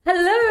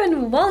Hello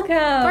and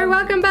welcome! Or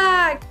welcome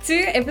back to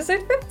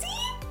episode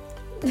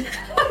 15!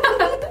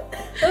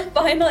 The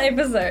final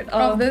episode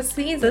of this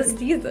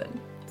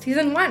season.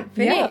 Season 1,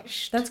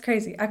 finished. Yeah, that's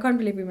crazy. I can't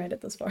believe we made it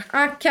this far.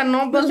 I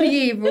cannot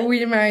believe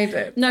we made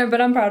it. No,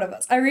 but I'm proud of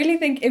us. I really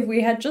think if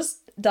we had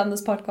just done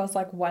this podcast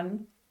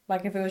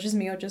if it was just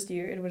me or just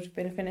you, it would have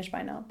been finished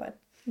by now. But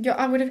yeah,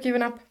 I would have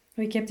given up.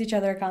 We kept each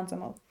other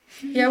accountable.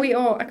 Yeah, we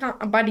are.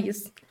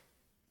 Buddies.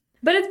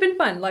 But it's been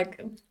fun.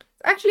 It's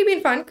actually been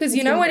fun because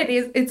you know what it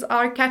is? It's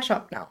our catch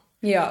up now.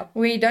 Yeah.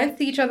 We don't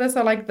see each other,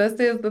 so this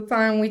is the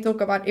time we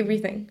talk about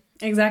everything.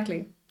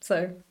 Exactly.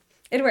 So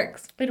it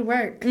works. It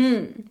works.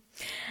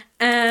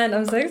 And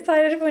I'm so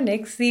excited for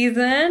next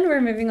season.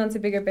 We're moving on to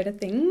bigger, better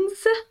things.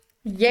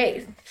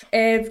 Yes.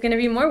 It's going to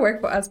be more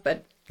work for us,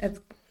 but I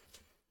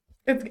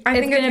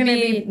think it's going to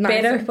be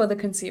better for the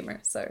consumer.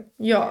 So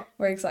yeah,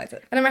 we're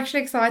excited. And I'm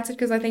actually excited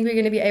because I think we're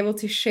going to be able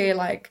to share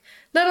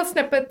little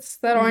snippets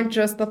that aren't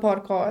just the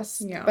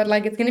podcast. Yeah. But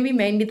it's going to be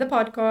mainly the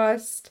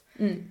podcast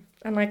and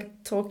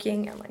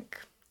talking and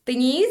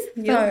thingies.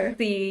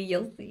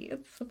 You'll see.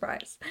 It's a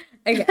surprise.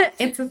 Okay.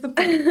 It's a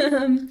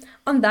surprise.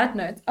 On that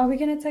note, are we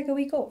going to take a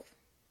week off?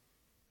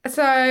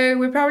 So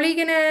we're probably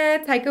going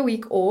to take a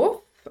week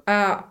off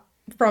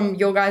from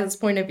your guys'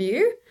 point of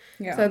view.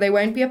 Yeah. So there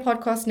won't be a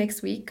podcast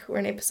next week or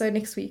an episode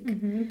next week.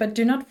 Mm-hmm. But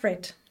do not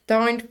fret.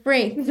 Don't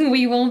fret.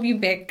 We will be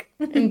back.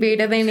 And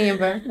better than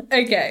ever.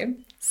 Okay.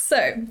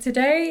 So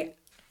today,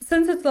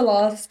 since it's the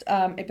last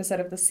episode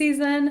of the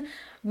season,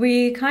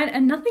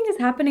 and nothing is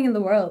happening in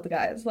the world,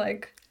 guys.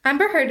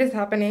 Amber Heard is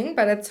happening,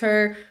 but it's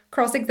her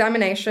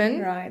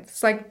cross-examination. Right.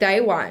 It's day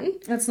 1.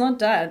 It's not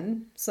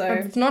done, so...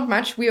 It's not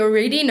much. We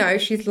already know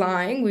she's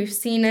lying. We've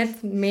seen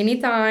it many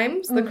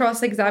times. The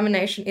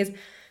cross-examination is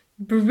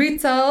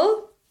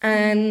brutal,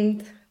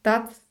 and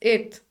that's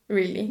it,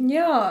 really.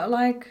 Yeah,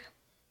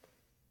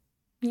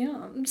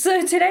 yeah.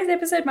 So today's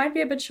episode might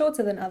be a bit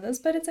shorter than others,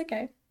 but it's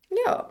okay.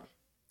 Yeah.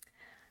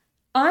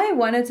 I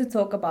wanted to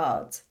talk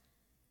about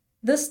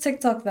this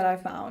TikTok that I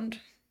found.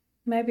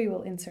 Maybe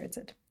we'll insert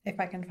it if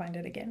I can find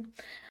it again.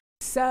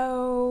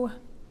 So,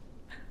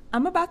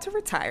 I'm about to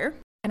retire,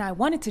 and I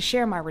wanted to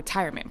share my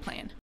retirement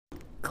plan.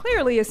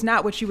 Clearly, it's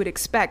not what you would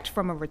expect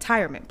from a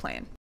retirement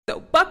plan.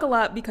 So, buckle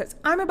up because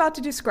I'm about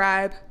to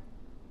describe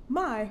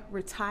my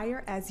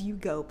retire as you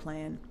go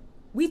plan.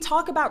 We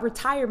talk about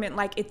retirement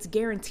like it's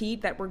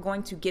guaranteed that we're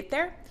going to get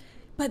there,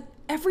 but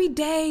every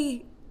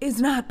day is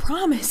not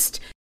promised.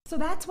 So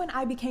that's when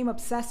I became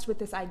obsessed with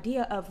this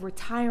idea of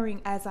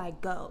retiring as I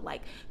go,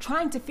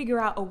 trying to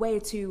figure out a way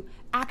to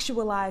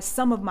actualize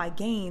some of my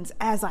gains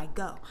as I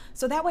go.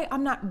 So that way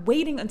I'm not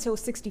waiting until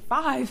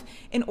 65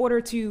 in order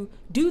to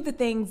do the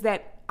things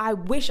that I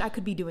wish I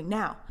could be doing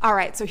now. All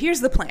right, so here's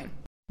the plan.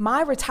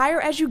 My retire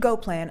as you go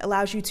plan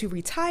allows you to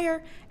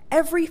retire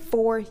every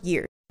 4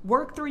 years.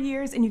 Work 3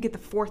 years and you get the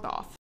 4th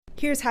off.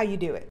 Here's how you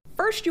do it.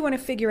 First, you want to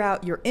figure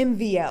out your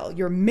MVL,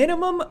 your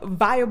minimum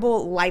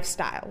viable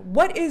lifestyle.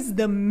 What is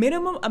the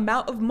minimum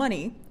amount of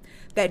money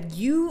that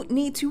you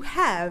need to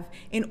have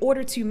in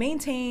order to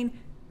maintain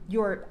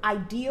your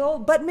ideal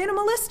but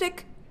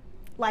minimalistic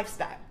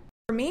lifestyle?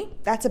 For me,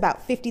 that's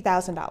about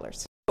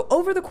 $50,000. So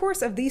over the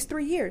course of these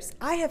 3 years,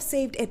 I have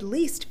saved at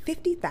least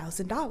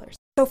 $50,000.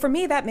 So for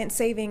me, that meant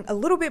saving a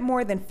little bit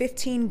more than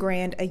 15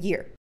 grand a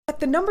year. But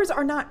the numbers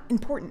are not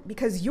important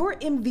because your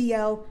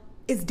MVL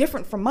is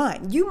different from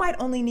mine. You might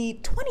only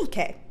need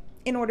 20K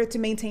in order to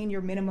maintain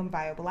your minimum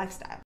viable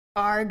lifestyle.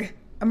 Arg,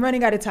 I'm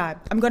running out of time.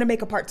 I'm going to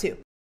make a part 2.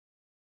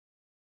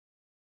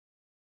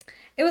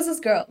 It was this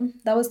girl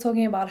that was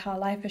talking about how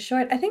life is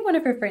short. I think one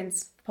of her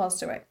friends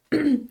passed away.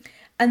 And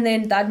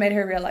then that made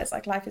her realize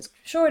life is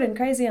short and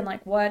crazy and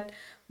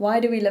why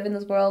do we live in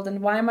this world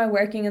and why am I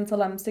working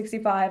until I'm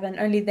 65 and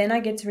only then I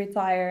get to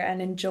retire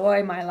and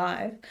enjoy my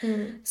life.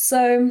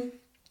 So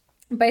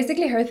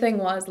basically her thing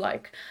was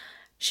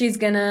she's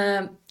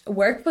gonna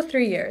work for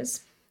 3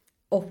 years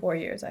or 4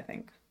 years, I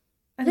think.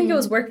 It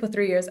was work for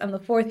 3 years, and the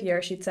 4th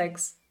year she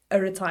takes a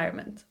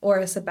retirement or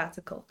a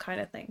sabbatical kind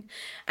of thing.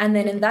 And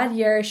then in that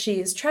year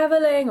she's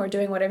traveling or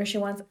doing whatever she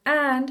wants.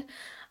 And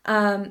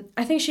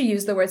I think she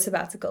used the word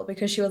sabbatical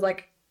because she was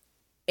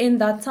in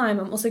that time,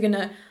 I'm also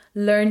gonna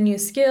learn new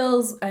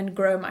skills and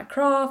grow my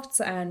crafts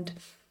and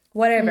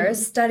whatever,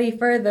 study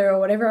further or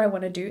whatever I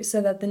want to do so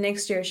that the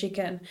next year if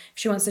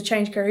she wants to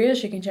change careers,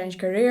 she can change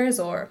careers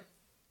or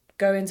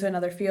go into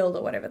another field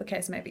or whatever the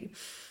case may be.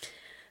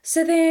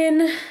 So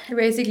then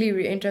basically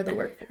re-enter the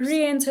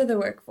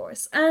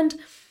workforce. And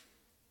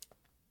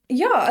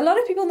yeah, a lot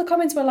of people in the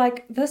comments were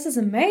like, this is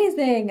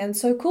amazing and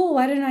so cool.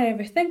 Why didn't I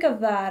ever think of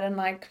that? And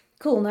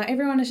cool, now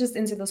everyone is just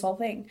into this whole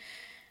thing.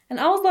 And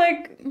I was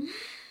like,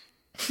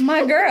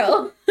 my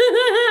girl.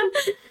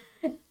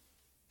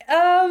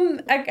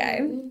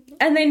 Okay.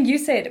 And then you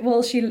said,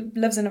 well, she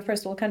lives in a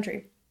first world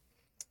country.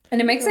 And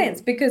it makes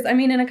sense because,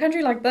 in a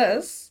country like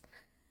this,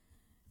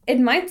 it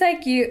might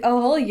take you a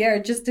whole year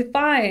just to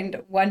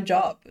find one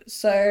job.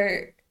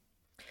 So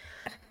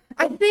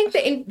I think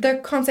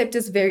the concept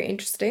is very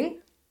interesting.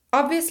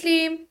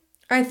 Obviously,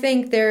 I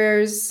think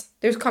there's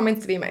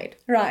comments to be made.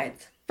 Right.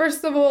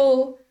 first of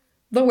all,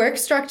 the work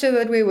structure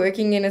that we're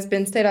working in has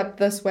been set up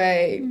this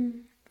way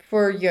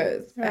for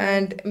years. Right.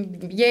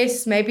 And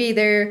yes, maybe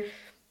there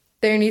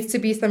needs to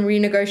be some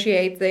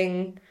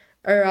renegotiating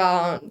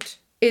around,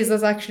 is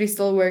this actually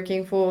still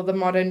working for the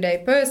modern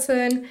day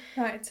person?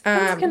 Right.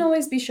 Things can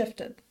always be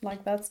shifted.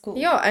 Like, that's cool.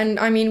 Yeah, and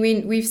I mean,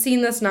 we've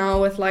seen this now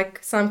with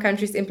like some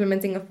countries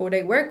implementing a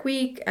 4-day work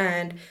week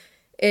and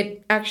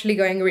it actually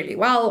going really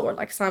well, or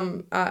like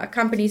some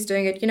companies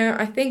doing it. You know,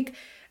 I think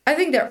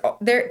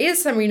there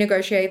is some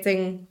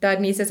renegotiating that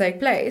needs to take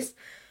place.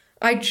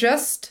 I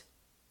just,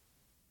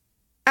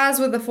 as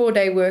with the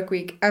 4-day work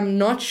week, I'm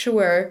not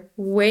sure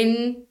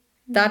when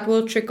that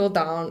will trickle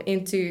down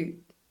into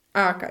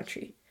our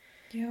country.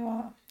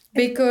 Yeah.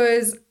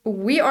 Because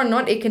we are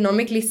not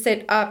economically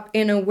set up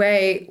in a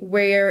way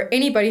where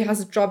anybody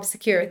has job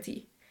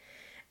security.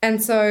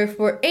 And so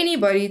for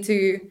anybody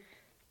to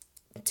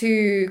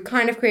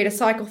kind of create a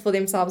cycle for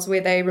themselves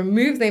where they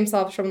remove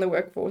themselves from the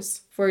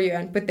workforce for a year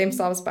and put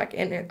themselves back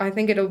in it, I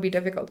think it'll be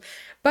difficult.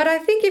 But I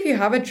think if you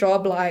have a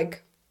job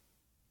like,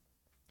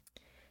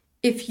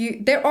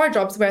 there are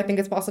jobs where I think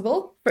it's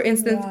possible. For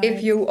instance,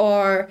 if you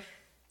are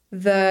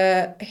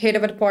the head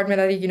of a department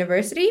at a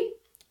university,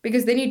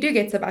 because then you do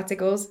get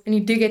sabbaticals and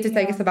you do get to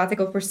take a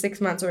sabbatical for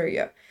 6 months or a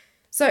year.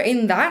 So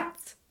in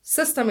that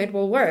system, it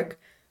will work.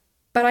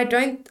 But I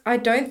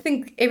don't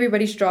think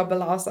everybody's job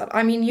allows that.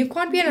 I mean, you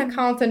can't be an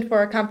accountant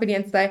for a company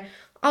and say,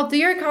 I'll do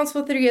your accounts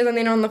for 3 years and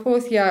then on the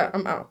 4th year,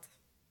 I'm out.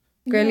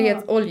 Really,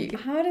 it's all you.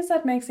 How does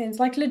that make sense?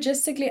 Like,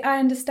 logistically, I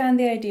understand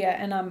the idea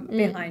and I'm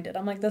behind it.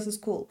 I'm like, this is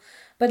cool.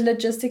 But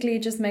logistically,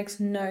 it just makes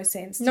no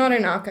sense. Not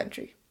in our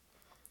country.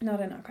 Not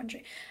in our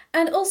country.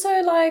 And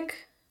also,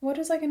 like, what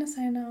was I going to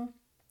say now?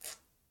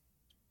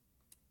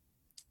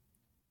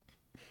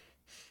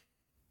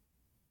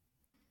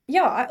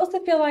 Yeah, I also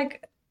feel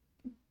like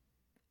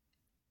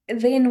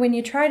then when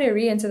you try to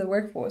re-enter the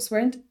workforce,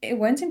 won't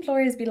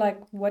employers be like,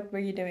 what were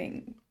you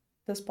doing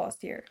this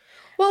past year?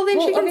 Well, then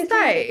she can obviously,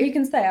 say. You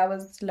can say, I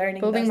was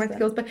learning building my this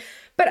skills.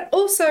 But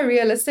also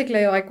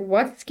realistically, like,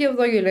 what skills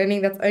are you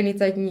learning that's only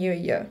taking you a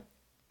year?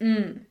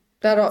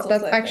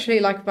 That's actually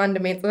like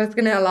fundamental. That's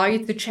going to allow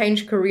you to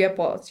change career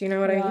paths. You know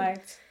what I mean?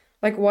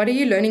 Like, what are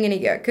you learning in a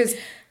year? Because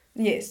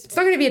yes, it's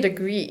not going to be a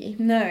degree.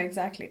 No,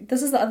 exactly.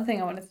 This is the other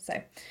thing I wanted to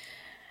say.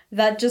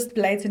 That just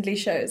blatantly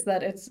shows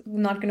that it's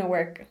not going to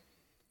work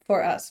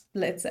for us,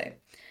 let's say.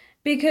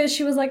 Because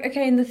she was like,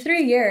 okay, in the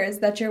 3 years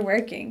that you're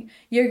working,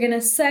 you're going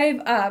to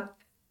save up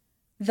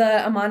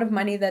the amount of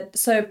money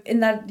so in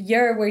that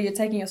year where you're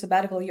taking your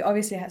sabbatical, you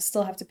obviously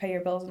still have to pay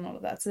your bills and all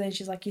of that. So then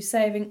she's like, you're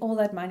saving all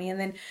that money. And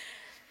then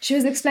she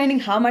was explaining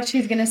how much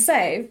she's going to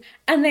save.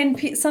 And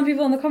then some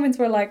people in the comments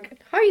were like,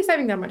 how are you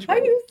saving that much money?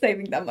 How are you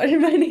saving that much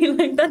money?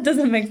 Like, that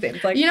doesn't make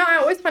sense. Like, you know, I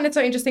always find it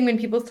so interesting when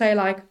people say,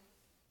 like,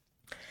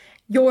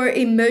 your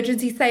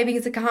emergency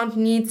savings account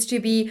needs to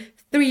be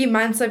 3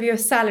 months of your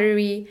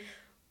salary.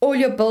 All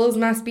your bills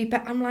must be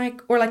paid. I'm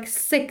like, or like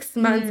 6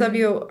 months of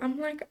I'm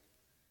like,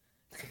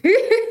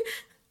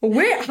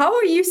 how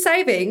are you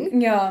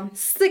saving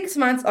 6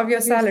 months of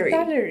your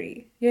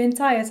salary? Your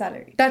entire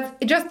salary. That's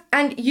just,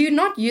 and you're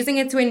not using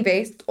it to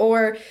invest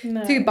or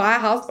to buy a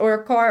house or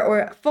a car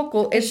or a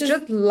focal. It's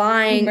just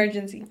lying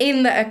emergency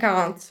in the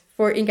account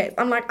for in case.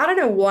 I'm like, I don't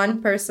know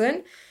one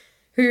person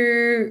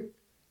who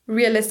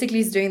realistically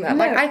is doing that.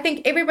 Like, I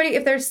think everybody,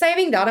 if they're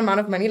saving that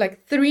amount of money,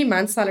 like 3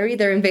 months salary,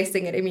 they're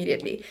investing it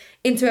immediately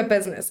into a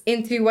business,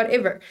 into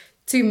whatever,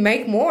 to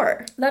make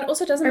more. That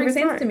also doesn't make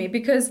sense to me,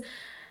 because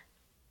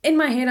in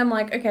my head, I'm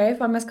like, okay,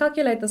 if I must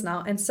calculate this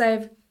now and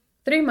save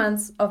 3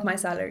 months of my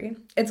salary,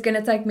 it's going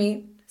to take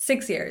me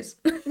 6 years.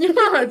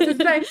 Yeah, to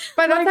say,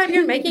 by that time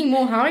you're making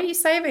more, how are you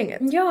saving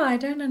it? Yeah, I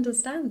don't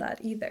understand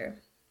that either.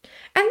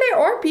 And there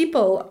are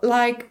people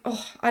like,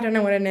 I don't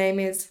know what her name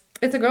is.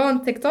 It's a girl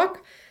on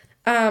TikTok.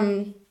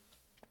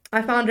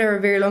 I found her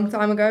a very long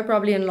time ago,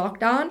 probably in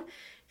lockdown.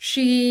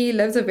 She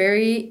lives a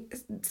very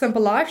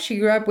simple life. She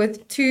grew up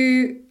with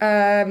 2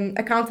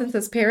 accountants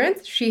as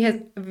parents. She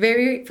is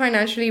very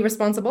financially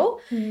responsible.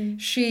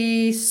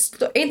 She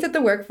entered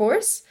the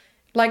workforce.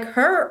 Like,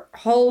 her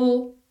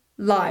whole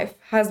life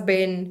has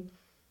been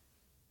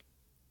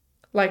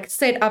like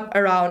set up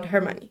around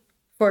her money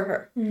for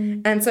her.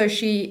 And so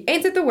she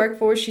entered the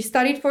workforce. She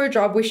studied for a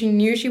job where she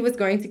knew she was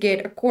going to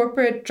get a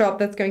corporate job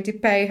that's going to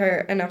pay her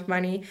enough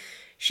money.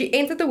 She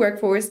entered the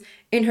workforce.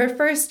 In her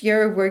first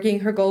year of working,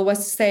 her goal was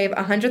to save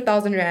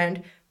 100,000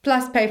 Rand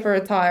plus pay for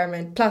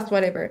retirement plus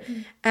whatever.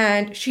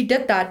 And she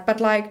did that.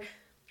 But like,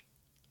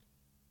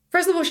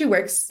 first of all, she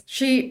works.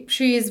 She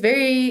is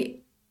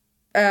very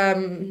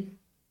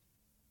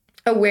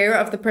aware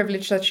of the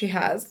privilege that she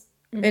has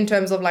in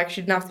terms of, like,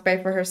 she didn't have to pay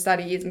for her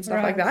studies and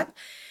stuff like that.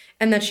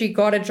 And that she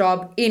got a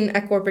job in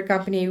a corporate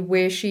company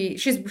where she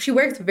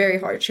works very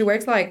hard. She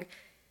works like,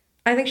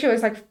 I think she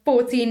works like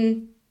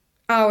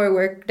 14-hour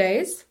work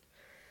days.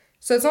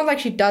 So it's not like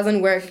she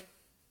doesn't work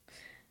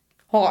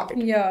hard.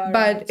 Yeah.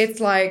 But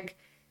it's like,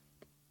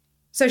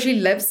 so she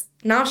lives,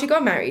 now she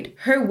got married.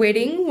 Her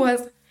wedding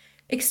was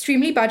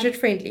extremely budget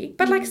friendly,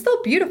 but like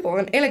still beautiful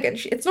and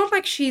elegant. It's not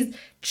like she's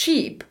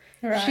cheap.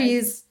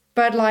 Right.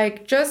 But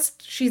like,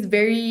 she's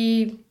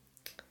very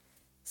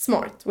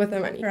smart with her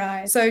money.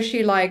 Right. So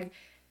she like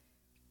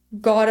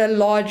got a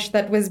lodge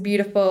that was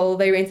beautiful.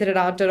 They rented it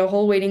out, did a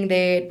whole wedding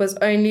there. It was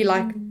only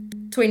like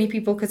 20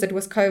 people because it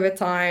was COVID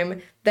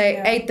time.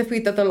 They ate the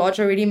food that the lodge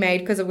already made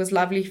because it was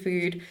lovely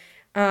food.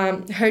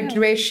 Her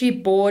dress she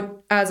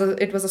bought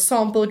it was a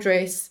sample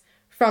dress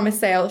from a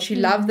sale. She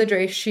loved the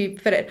dress. She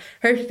fit it.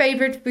 Her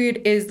favorite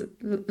food is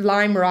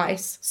lime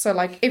rice. So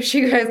like if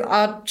she goes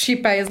out, she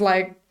pays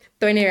like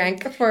 20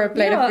 rank for a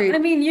plate of food. I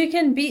mean, you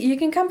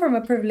can come from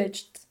a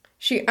privileged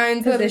She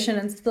owns position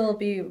and still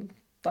be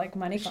like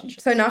money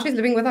conscious. So now she's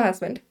living with her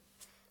husband.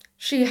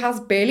 She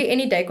has barely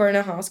any decor in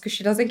her house because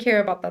she doesn't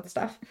care about that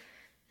stuff.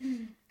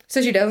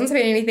 So she doesn't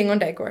spend anything on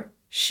decor.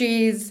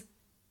 She's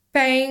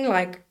paying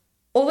like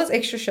all this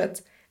extra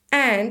shit.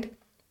 And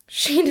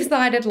she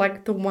decided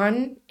like the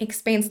one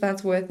expense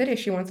that's worth it is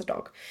she wants a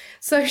dog.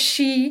 So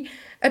she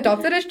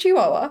adopted a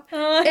Chihuahua.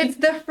 It's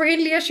the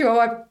friendliest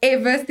Chihuahua I've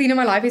ever seen in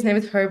my life. His name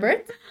is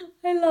Herbert.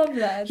 I love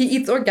that. He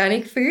eats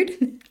organic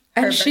food.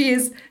 And she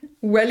is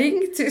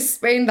willing to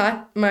spend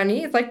that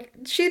money. It's like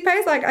she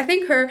pays like I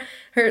think her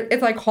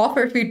it's like half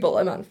her food bill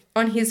a month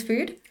on his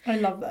food. I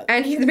love that.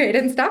 And his bed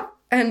and stuff.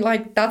 And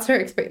like that's her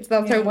expense.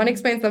 That's her one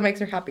expense that makes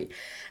her happy.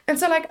 And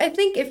so like I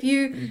think if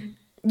you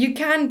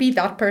can be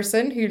that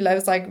person who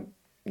lives like,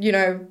 you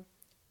know,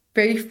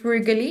 very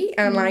frugally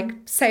and like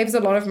saves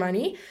a lot of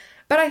money.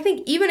 But I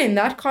think even in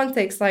that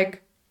context,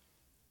 like,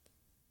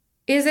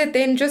 is it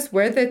then just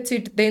worth it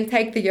to then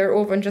take the year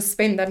off and just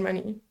spend that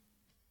money?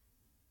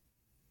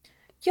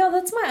 Yeah,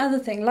 that's my other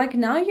thing. Like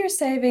now you're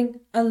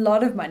saving a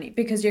lot of money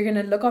because you're going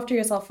to look after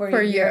yourself for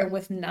a year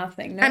with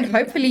nothing. And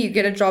hopefully you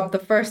get a job the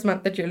first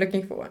month that you're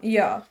looking for.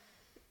 Yeah.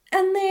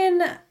 And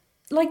then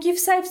like you've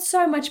saved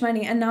so much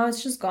money and now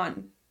it's just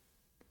gone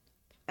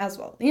as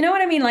well. You know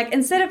what I mean? Like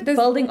instead of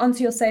building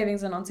onto your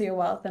savings and onto your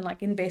wealth and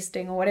like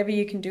investing or whatever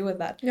you can do with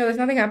that. Yeah, there's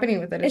nothing happening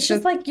with it. It's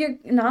just like you're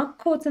now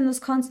caught in this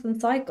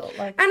constant cycle.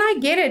 Like, and I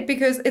get it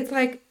because it's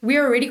like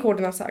we're already caught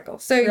in that cycle.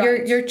 So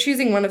you're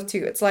choosing one of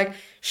two. It's like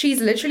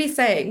she's literally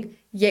saying,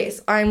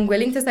 yes, I'm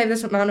willing to save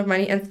this amount of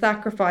money and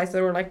sacrifice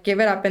it or like give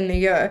it up in the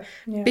year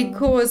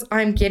because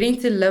I'm getting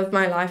to live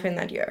my life in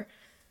that year.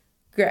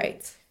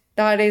 Great.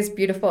 That is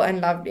beautiful and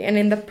lovely. And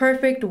in the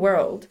perfect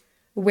world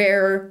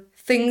where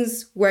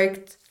things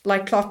worked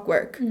like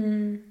clockwork,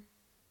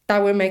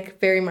 that would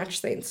make very much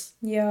sense.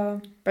 Yeah.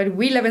 But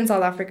we live in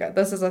South Africa.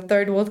 This is a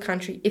third world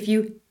country. If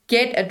you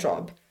get a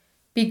job,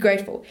 be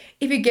grateful.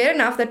 If you get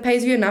enough that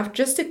pays you enough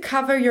just to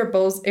cover your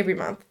bills every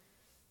month,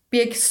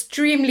 be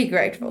extremely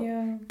grateful.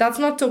 Yeah. That's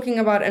not talking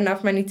about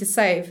enough money to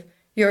save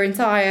your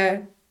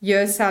entire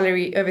year's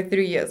salary over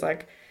 3 years.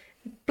 Like,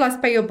 plus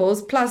pay your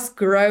bills, plus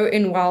grow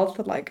in wealth.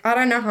 Like, I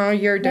don't know how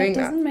you're doing that.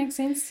 That doesn't make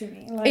sense to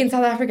me. Like, in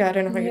South Africa, I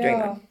don't know how you're doing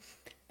that.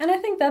 And I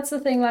think that's the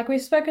thing, like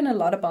we've spoken a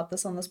lot about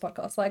this on this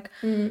podcast, like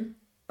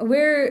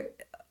we're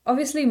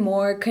obviously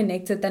more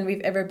connected than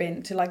we've ever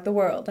been to like the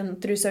world and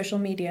through social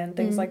media and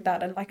things like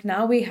that. And like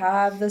now we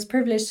have this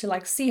privilege to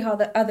like see how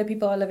the other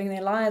people are living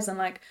their lives and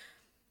like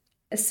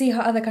see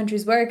how other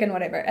countries work and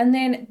whatever. And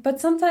then,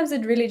 but sometimes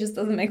it really just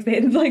doesn't make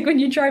sense, like when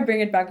you try bring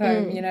it back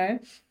home, you know?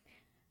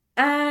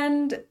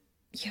 And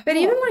yeah. But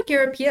even like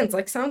Europeans,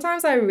 like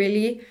sometimes I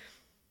really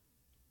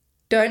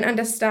don't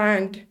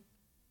understand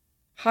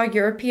how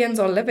Europeans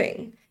are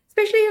living,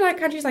 especially like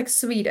countries like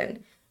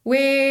Sweden,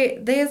 where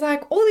there's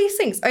like all these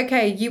things.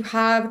 Okay, you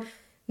have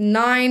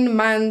 9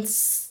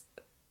 months,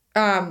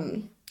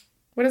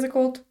 what is it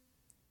called?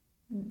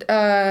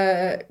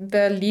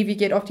 The leave you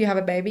get after you have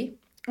a baby.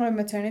 Oh,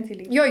 maternity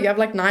leave. Yeah, you have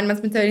like 9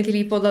 months maternity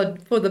leave for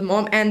the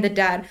mom and the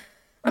dad.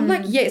 I'm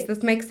like, yes,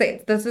 this makes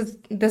sense. This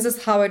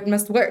is how it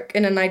must work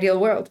in an ideal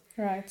world.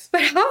 Right.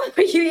 But how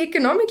are you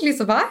economically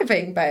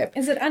surviving, babe?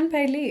 Is it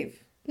unpaid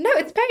leave? No,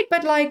 it's paid,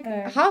 but like,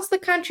 how's the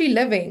country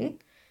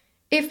living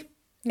if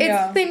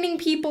it's sending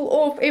people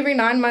off every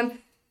 9 months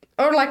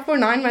or like for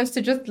 9 months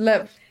to just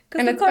live?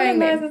 Because the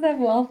colonizers have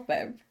wealth,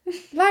 babe.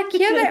 Like,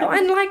 yeah,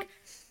 and like,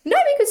 no,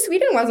 because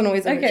Sweden wasn't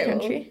always a rich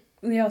country.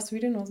 Well, yeah,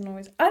 Sweden wasn't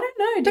always. I don't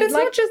know, dude. But it's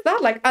not just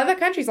that. Like other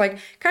countries, like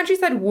countries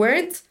that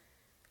weren't.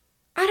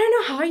 I don't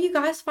know how you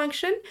guys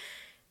function.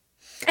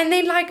 And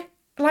then like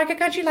a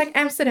country like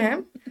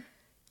Amsterdam,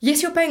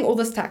 yes, you're paying all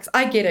this tax.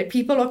 I get it.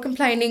 People are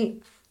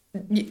complaining.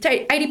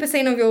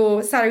 80% of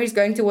your salary is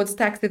going towards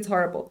tax. It's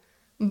horrible.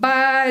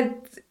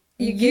 But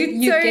you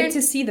get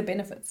to see the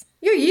benefits.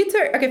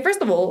 Okay,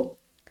 first of all,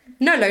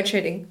 no load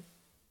shedding.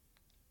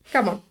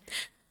 Come on.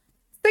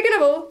 Second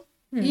of all,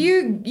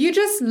 you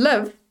just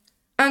live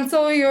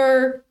until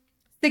you're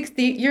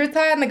 60. You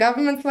retire and the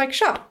government's like,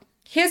 shop.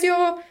 Here's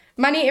your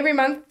money every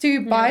month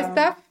to buy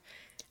stuff.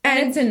 And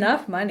it's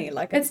enough money.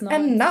 Like it's not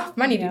enough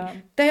money. Yeah.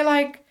 They're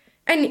like,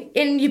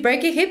 and you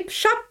break your hip,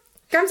 shop.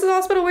 Come to the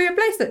hospital where you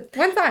replace it.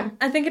 One time.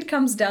 I think it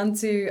comes down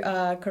to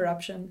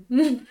corruption.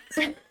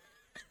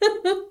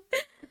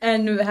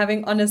 And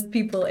having honest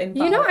people in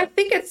power. You know, I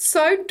think it's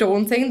so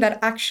daunting that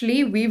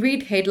actually we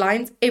read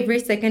headlines every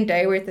second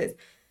day where it says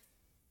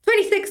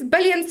 26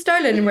 billion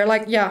stolen. And we're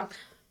like, yeah.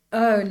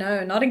 Oh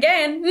no, not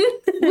again.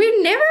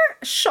 We're never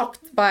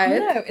shocked by it.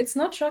 No, it's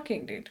not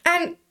shocking, dude.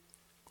 And,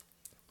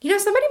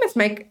 somebody must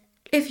make,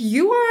 if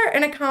you are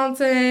an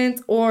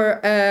accountant or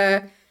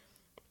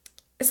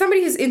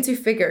somebody who's into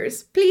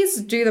figures,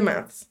 please do the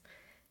maths.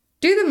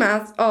 Do the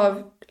maths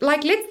of,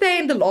 like, let's say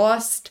in the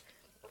last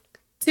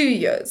 2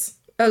 years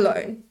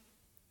alone.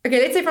 Okay,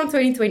 let's say from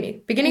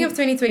 2020, beginning of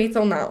 2020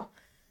 till now.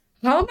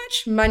 How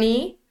much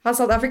money has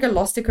South Africa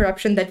lost to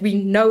corruption that we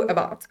know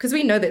about? Because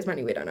we know there's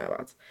money we don't know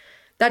about.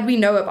 That we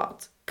know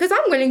about. Because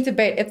I'm willing to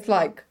bet it's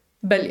like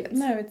billions.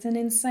 No, it's an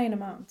insane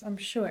amount, I'm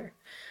sure.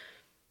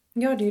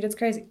 Yeah, dude, it's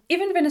crazy.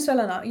 Even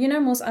Venezuela now.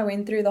 Mos, I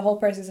went through the whole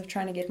process of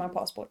trying to get my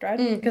passport, right?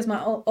 Because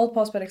my old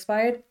passport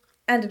expired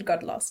and it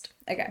got lost.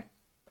 Okay.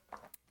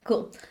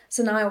 Cool.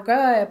 So now I go,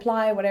 I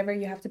apply, whatever,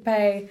 you have to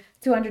pay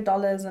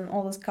 $200 and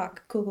all this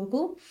cock.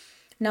 Cool.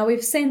 Now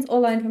we've sent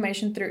all our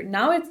information through.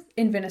 Now it's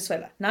in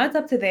Venezuela. Now it's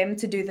up to them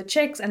to do the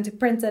checks and to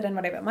print it and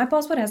whatever. My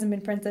passport hasn't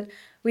been printed.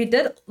 We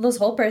did this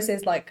whole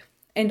process like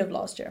end of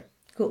last year.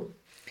 Cool.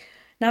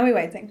 Now we're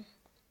waiting.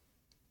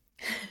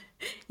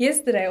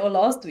 Yesterday or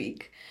last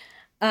week,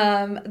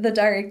 the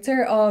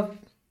director of,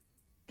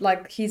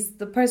 like, he's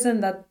the person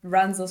that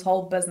runs this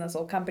whole business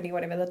or company,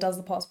 whatever, that does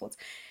the passports.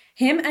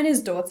 Him and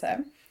his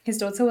daughter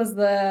was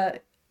the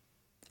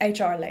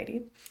HR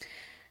lady,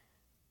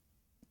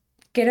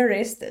 get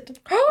arrested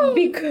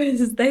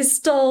because they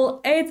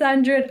stole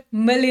 $800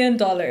 million.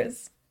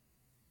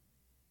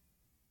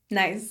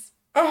 Nice.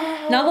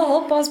 Now the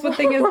whole passport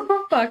thing is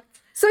fucked.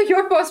 So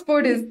your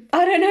passport is...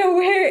 I don't know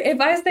where.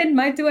 If I send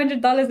my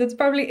 $200, it's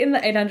probably in the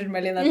 $800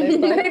 million that they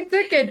stole. It's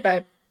okay,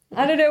 babe.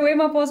 I don't know where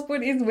my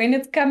passport is, when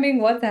it's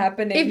coming, what's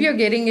happening. If you're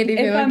getting it,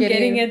 if I'm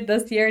getting it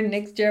this year,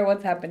 next year,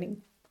 what's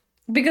happening?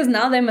 Because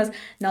now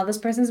this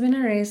person's been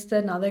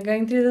arrested, now they're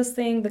going through this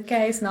thing, the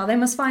case, now they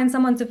must find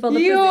someone to fill the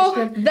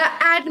position. The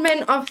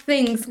admin of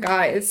things,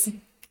 guys.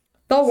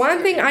 The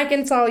one thing I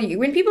can tell you,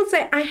 when people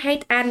say, I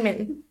hate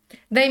admin,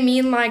 they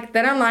mean like,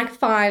 they don't like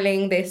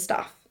filing their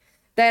stuff.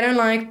 They don't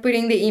like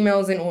putting the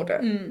emails in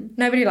order.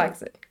 Nobody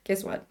likes it.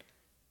 Guess what?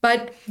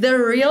 But the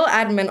real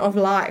admin of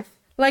life,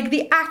 like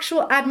the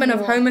actual admin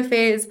of home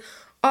affairs,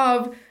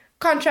 of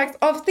contracts,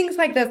 of things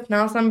like this.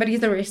 Now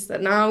somebody's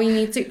arrested. Now we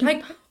need to,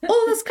 like,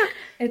 all this kind.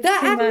 The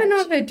admin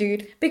of it,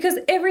 dude. Because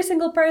every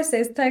single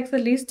process takes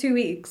at least 2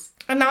 weeks.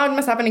 And now it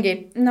must happen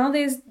again. Now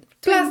there's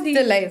plus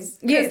delays.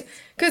 Yes.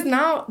 Because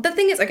now, the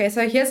thing is, okay,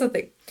 so here's the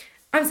thing.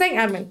 I'm saying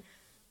admin.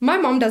 My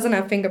mom doesn't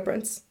have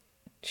fingerprints.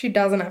 She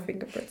doesn't have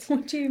fingerprints.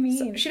 What do you mean?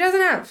 So she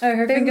doesn't have. Oh,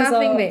 her fingers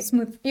are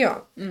smooth.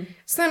 Yeah.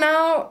 So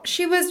now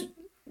she was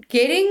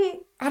getting,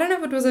 I don't know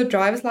if it was a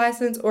driver's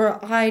license or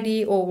an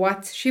ID or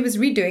what. She was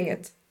redoing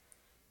it.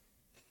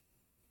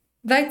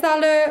 They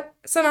tell her,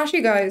 so now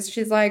she goes.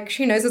 She's like,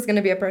 she knows it's going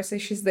to be a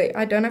process. She's there.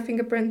 I don't have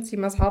fingerprints. You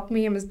must help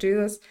me. I must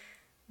do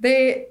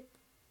this.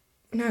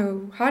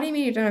 No, how do you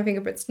mean you don't have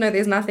fingerprints? No,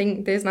 there's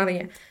nothing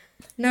here.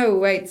 No,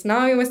 wait,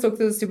 now you must talk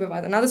to the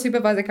supervisor. Now the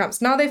supervisor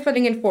comes. Now they're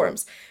filling in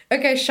forms.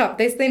 Okay, shop,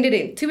 they send it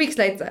in. 2 weeks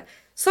later.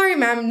 Sorry,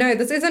 ma'am, no,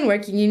 this isn't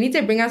working. You need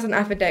to bring us an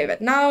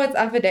affidavit. Now it's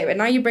affidavit.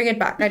 Now you bring it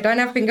back. I don't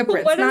have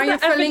fingerprints. What now is you're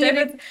filling it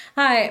in.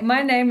 Hi,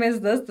 my name is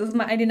this. This is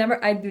my ID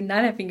number. I do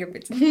not have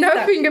fingerprints.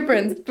 No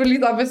fingerprints.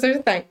 Police officers,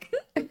 thank.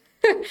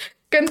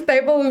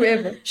 Constable,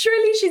 whoever.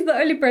 Surely she's the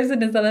only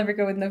person in South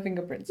Africa with no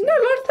fingerprints. Right? No,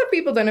 lots of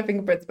people don't have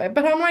fingerprints, babe.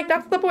 But I'm like,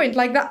 that's the point.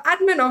 Like, the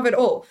admin of it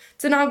all.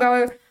 To now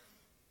go...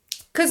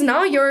 Because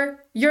now you're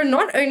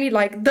not only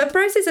like, the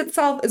process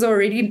itself is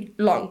already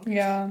long.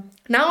 Yeah.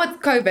 Now it's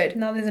COVID.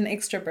 Now there's an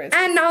extra process.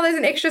 And now there's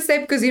an extra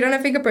step because you don't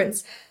have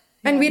fingerprints.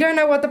 Yeah. And we don't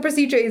know what the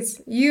procedure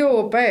is.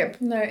 You, babe.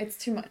 No, it's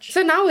too much.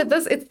 So now with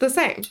this, it's the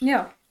same.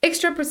 Yeah.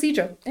 Extra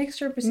procedure.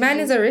 Man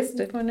is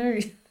arrested. For no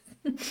reason.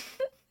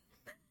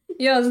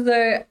 Yeah,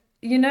 so,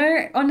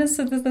 honest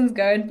citizens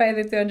go and pay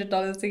the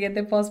 $200 to get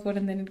their passport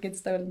and then it gets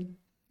stolen.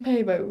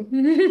 Hey, boo.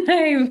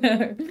 Hey,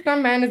 boo.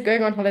 Some man is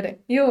going on holiday.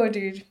 Yo,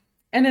 dude.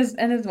 And his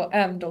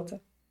daughter.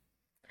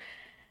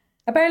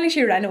 Apparently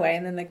she ran away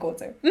and then they caught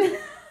her.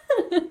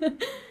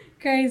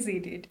 Crazy,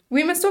 dude.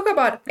 We must talk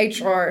about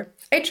HR.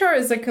 HR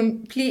is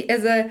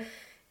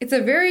it's a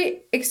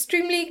very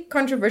extremely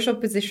controversial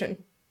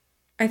position,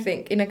 I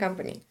think, in a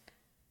company.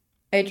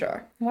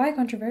 HR. Why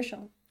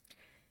controversial?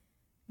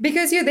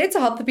 Because you're there to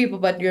help the people,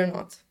 but you're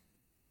not.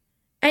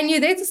 And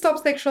you're there to stop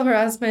sexual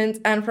harassment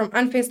and from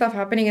unfair stuff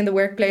happening in the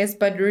workplace,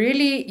 but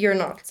really, you're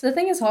not. So the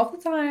thing is, half the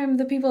time,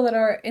 the people that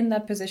are in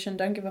that position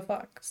don't give a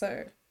fuck,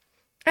 so...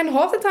 And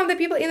half the time, the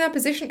people in that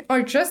position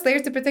are just there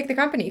to protect the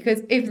company,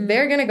 because if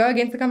they're going to go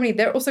against the company,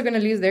 they're also going to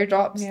lose their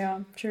jobs.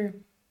 Yeah, true.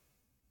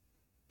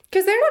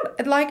 Because they're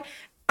not, like...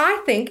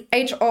 I think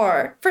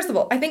HR... First of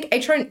all, I think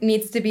HR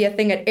needs to be a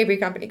thing at every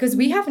company, because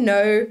we have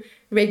no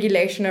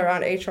regulation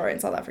around HR in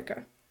South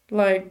Africa.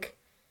 Like...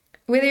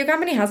 Whether your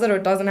company has it or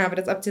doesn't have it,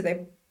 it's up to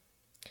them.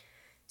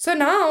 So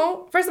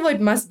now, first of all,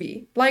 it must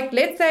be. Like,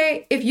 let's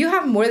say if you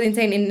have more than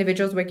 10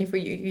 individuals working for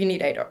you, you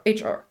need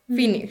HR.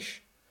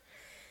 Finish.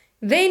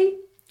 Then,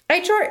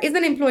 HR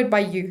isn't employed by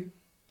you.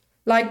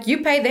 Like,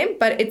 you pay them,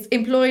 but it's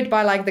employed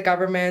by, like, the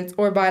government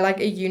or by, like,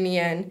 a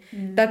union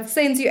that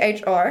sends you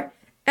HR.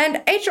 And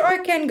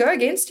HR can go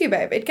against you,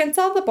 babe. It can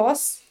tell the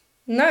boss,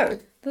 no,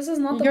 This is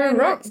not the You're way it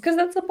wrong. works, because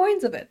that's the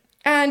point of it.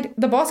 and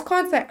the boss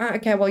can't say,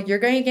 okay, well, you're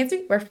going against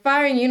me. We're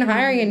firing you and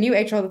hiring a new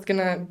HR that's going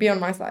to be on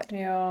my side.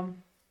 Yeah.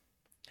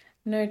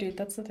 No, dude,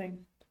 that's the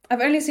thing.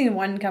 I've only seen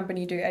one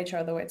company do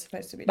HR the way it's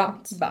supposed to be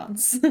done.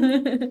 Bounce.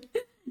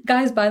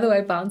 Guys, by the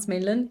way, Bounce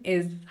Mainland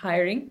is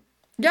hiring.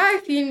 Yeah,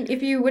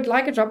 if you would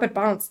like a job at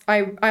Bounce,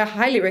 I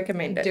highly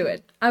recommend it. Do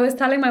it. I was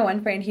telling my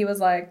one friend, he was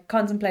like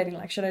contemplating,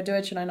 like, should I do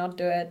it? Should I not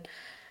do it?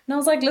 And I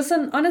was like,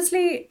 listen,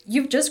 honestly,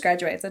 you've just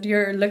graduated.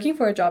 You're looking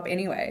for a job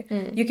anyway.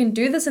 You can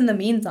do this in the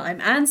meantime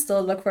and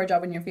still look for a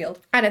job in your field.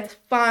 And it's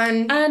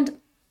fun. And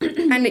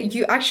And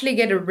you actually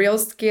get a real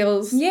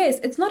skills. yes,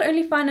 it's not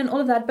only fun and all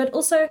of that, but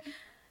also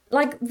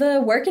like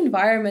the work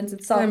environment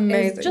itself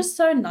Amazing. is just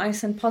so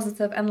nice and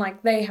positive, and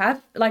like they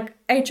have like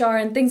HR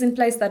and things in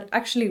place that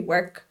actually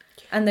work,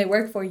 and they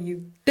work for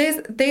you.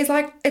 There's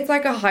like, it's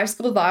like a high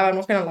school vibe, I'm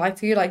not gonna lie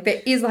to you. Like,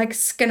 there is like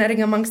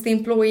skinning amongst the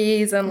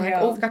employees and like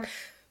all the.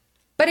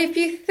 But if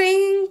you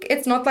think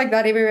it's not like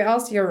that everywhere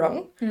else, you're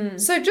wrong.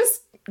 So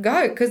just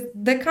go, because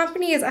the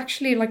company is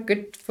actually like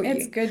good for you.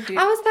 It's good, dude.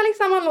 I was telling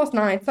someone last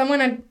night,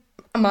 someone at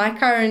my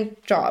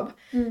current job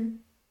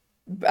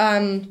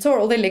tore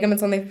all their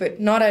ligaments on their foot,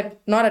 not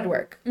at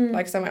work,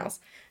 like somewhere else.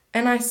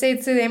 And I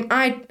said to them,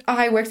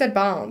 I worked at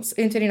Bounce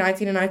in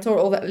 2019 and I tore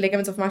all the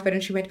ligaments off my foot.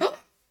 And she went, oh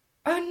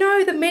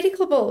no, the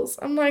medical bills.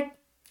 I'm like,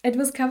 It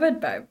was covered,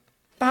 babe.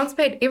 Bounce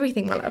paid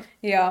everything, my love.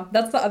 Yeah,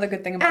 that's the other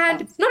good thing about And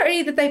Bounce. it's not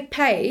only that they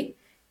pay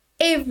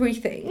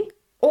everything,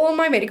 all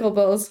my medical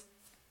bills,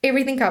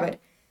 everything covered,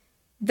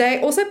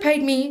 they also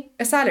paid me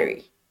a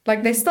salary.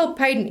 Like, they still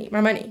paid me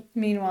my money.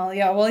 Meanwhile,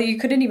 yeah, well, you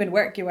couldn't even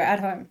work. You were at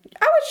home.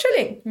 I was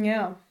chilling.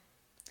 Yeah.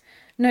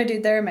 No,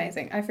 dude, they're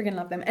amazing. I freaking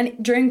love them.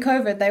 And during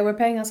COVID, they were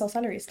paying us our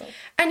salary still.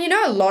 And you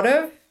know, a lot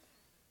of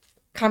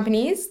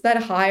companies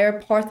that hire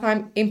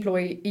part-time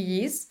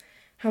employees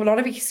have a lot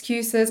of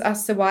excuses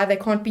as to why they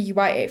can't be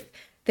UIF,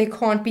 they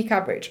can't be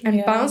coverage. And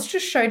Yeah. Bounce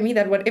just showed me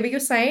that whatever you're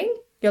saying,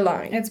 you're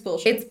lying. It's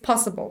bullshit. It's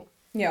possible.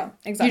 Yeah,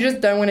 exactly. You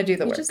just don't want to do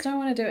the You work. just don't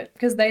want to do it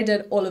because they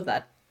did all of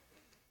that.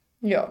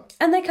 Yeah.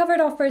 And they covered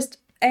our first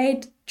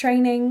aid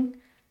training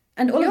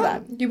and all of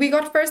that. We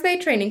got first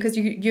aid training because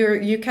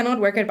you cannot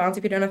work at Bounce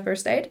if you don't have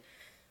first aid,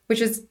 which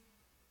is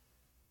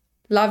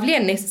lovely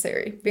and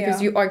necessary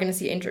because Yeah. you are going to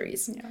see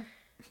injuries.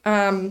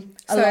 Yeah.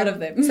 A lot of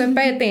them. So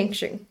pay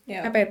attention.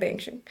 Yeah. Pay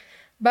attention.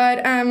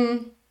 But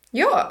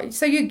yeah.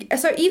 So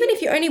even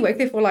if you only work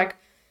there for like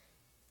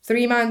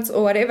 3 months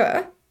or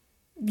whatever,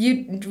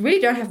 you really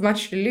don't have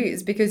much to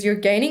lose because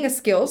you're gaining a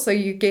skill. So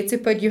you get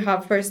to you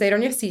have first aid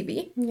on your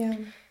CV. Yeah.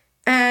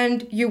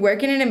 And you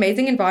work in an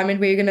amazing environment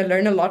where you're going to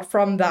learn a lot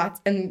from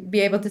that and be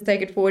able to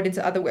take it forward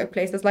into other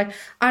workplaces. Like,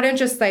 I don't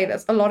just say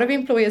this. A lot of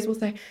employers will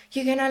say,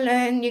 you're going to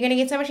learn, you're going to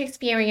get so much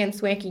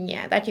experience working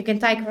here that you can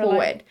take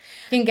forward.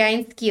 You can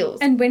gain skills.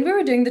 And when we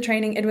were doing the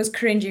training, it was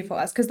cringy for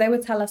us because they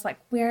would tell us like,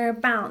 we're a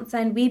Bounce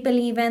and we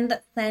believe in this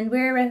and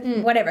we're a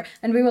whatever.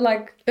 And we were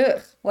like, Ugh.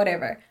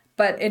 whatever.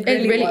 But it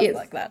really was is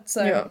like that.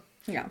 So,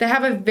 yeah. They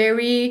have a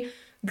very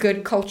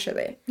good culture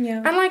there.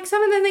 Yeah. And like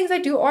some of the things they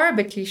do are a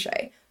bit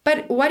cliche.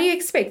 But what do you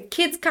expect?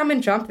 Kids come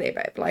and jump there,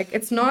 babe. Like,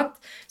 it's not...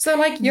 So,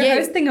 like, You're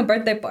yes. hosting a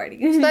birthday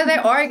party. So they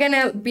are going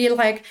to be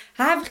like,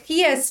 have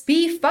yes,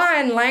 be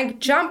fun, like,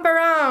 jump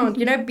around,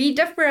 be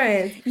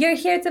different. You're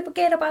here to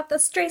forget about the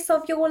stress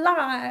of your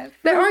life.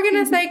 They are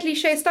going to say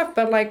cliche stuff,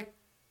 but, like,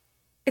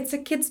 it's a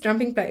kid's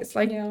jumping place.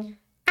 Like,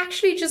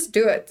 actually just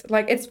do it.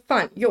 Like, it's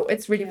fun.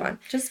 It's really fun.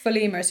 Just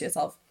fully immerse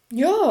yourself.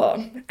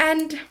 Yeah.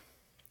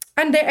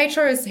 And their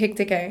HR is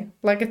hectic, eh?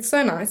 Like, it's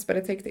so nice, but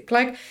it's hectic.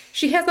 Like,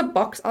 she has a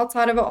box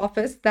outside of her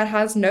office that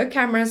has no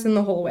cameras in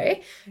the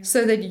hallway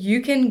so that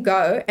you can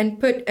go and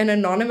put an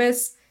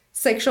anonymous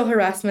sexual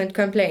harassment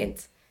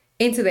complaint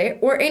into there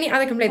or any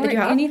other complaint that you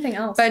have. Anything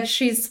else. But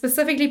she's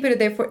specifically put it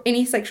there for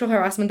any sexual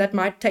harassment that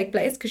might take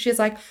place because she's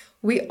like,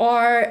 we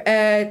are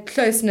a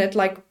close-knit,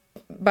 like,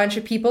 bunch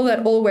of people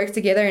that all work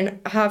together and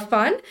have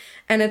fun.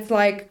 And it's,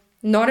 like,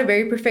 not a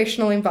very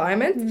professional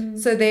environment.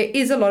 So there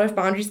is a lot of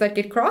boundaries that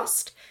get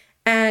crossed.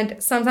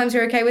 And sometimes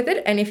you're okay with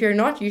it. And if you're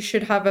not, you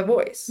should have a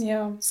voice.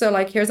 Yeah. So,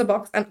 like, here's a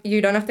box. And you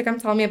don't have to come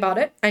tell me about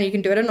it. And you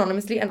can do it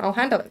anonymously and I'll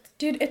handle it.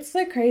 Dude, it's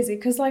so crazy.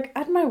 Because, like,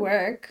 at my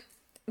work,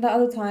 the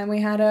other time,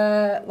 we had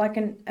a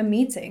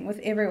meeting with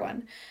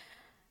everyone.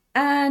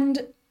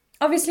 And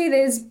obviously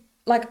there's,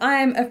 like,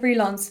 I'm a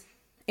freelance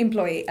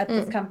employee at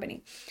this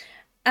company.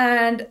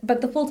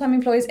 But the full-time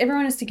employees,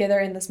 everyone is together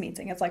in this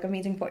meeting. It's like a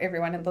meeting for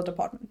everyone in the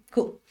department.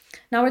 Cool.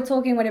 Now we're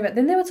talking whatever.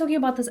 Then they were talking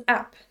about this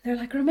app. They're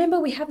like, remember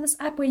we have this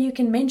app where you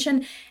can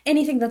mention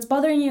anything that's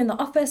bothering you in the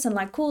office and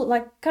like cool,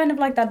 like kind of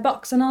like that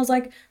box. And I was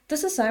like,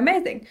 this is so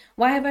amazing.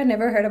 Why have I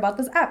never heard about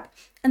this app?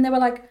 And they were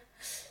like,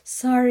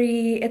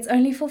 sorry, it's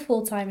only for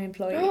full-time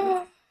employees.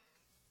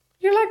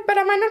 You're like, but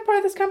am I not part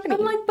of this company?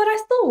 I'm like, but I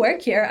still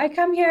work here. I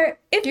come here,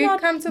 if You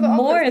not come to the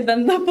more office.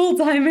 than the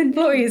full-time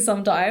employees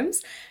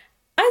sometimes.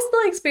 I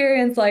still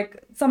experience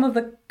like some of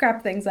the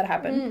crap things that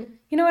happen.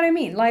 You know what I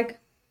mean? Like,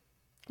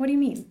 what do you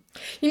mean?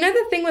 You know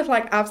the thing with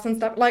like apps and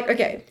stuff? Like,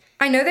 okay,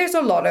 I know there's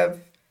a lot of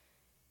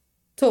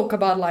talk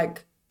about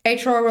like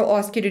HR will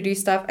ask you to do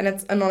stuff and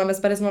it's anonymous,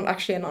 but it's not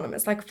actually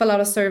anonymous. Like fill out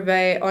a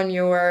survey on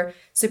your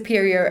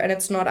superior and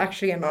it's not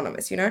actually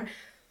anonymous, you know?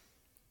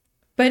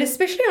 But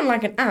especially on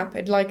like an app,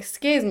 it like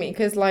scares me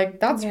because like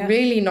that's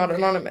really not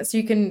anonymous.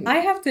 You can I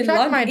have to track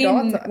log my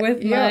in data.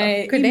 with Yeah, my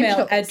email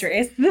credentials.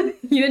 address.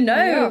 You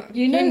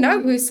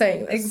know who's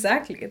saying this.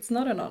 exactly. It's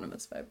not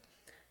anonymous, babe.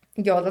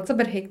 Yeah, that's a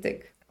bit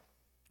hectic.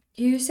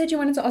 You said you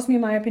wanted to ask me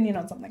my opinion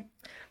on something.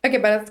 Okay,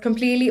 but it's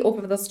completely off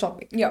of this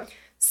topic. Yeah.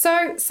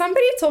 So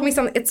somebody told me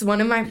something. It's one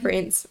of my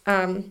friends.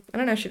 I don't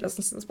know if she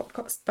listens to this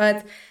podcast,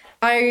 but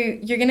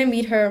you're gonna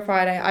meet her on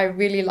Friday. I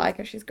really like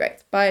her. She's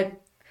great.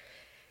 But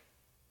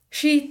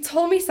she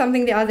told me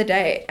something the other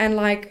day, and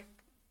like,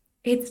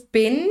 it's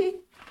been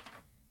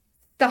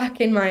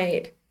stuck in my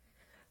head.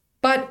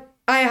 But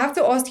I have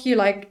to ask you,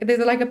 like,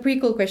 there's like a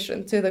prequel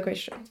question to the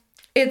question.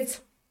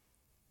 It's,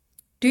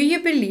 do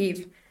you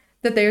believe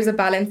that there's a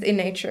balance in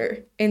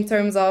nature in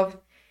terms of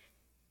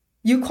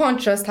you can't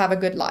just have a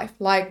good life?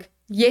 Like,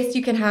 yes,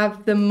 you can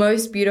have the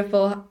most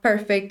beautiful,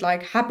 perfect,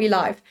 like happy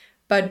life,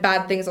 but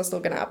bad things are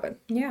still going to happen.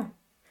 Yeah.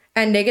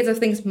 And negative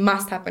things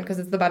must happen because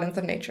it's the balance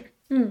of nature.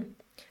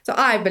 So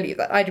I believe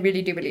that. I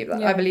really do believe that.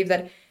 Yeah. I believe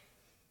that.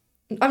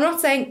 I'm not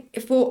saying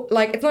for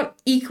like, it's not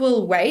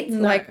equal weight.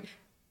 No. Like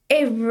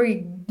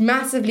every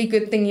massively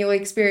good thing you'll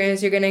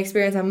experience, you're going to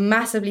experience a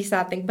massively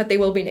sad thing, but they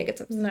will be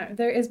negatives. No,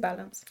 there is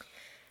balance.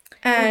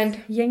 And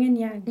it's yin and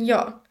yang.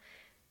 yeah.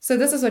 So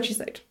this is what she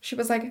said. She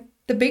was like,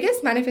 the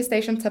biggest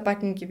manifestation tip I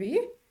can give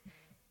you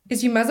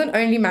is you mustn't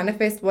only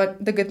manifest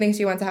what the good things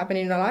you want to happen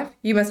in your life.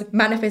 You must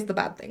manifest the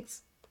bad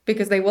things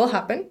because they will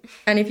happen.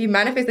 And if you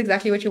manifest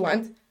exactly what you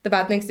want the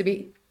bad things to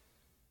be,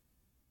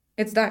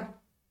 it's done.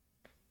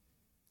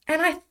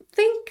 And I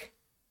think,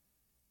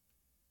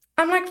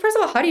 I'm like, first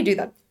of all, how do you do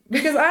that?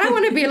 Because I don't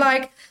want to be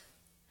like,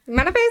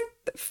 manifest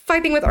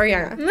fighting with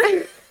Ariana.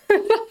 Like,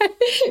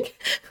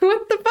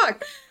 what the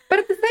fuck? But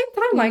at the same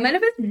time, like,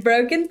 manifest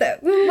broken though.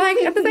 like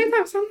at the same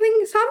time,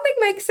 something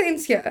makes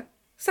sense here.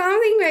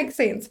 Something makes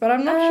sense, but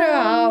I'm not sure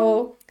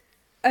how.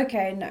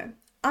 Okay, no.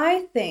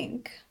 I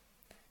think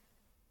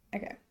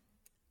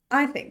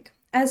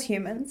as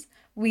humans,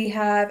 we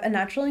have a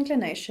natural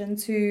inclination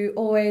to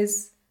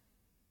always,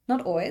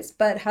 not always,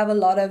 but have a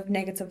lot of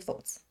negative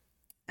thoughts.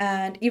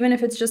 And even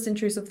if it's just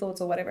intrusive thoughts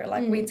or whatever,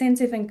 like we tend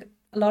to think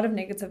a lot of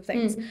negative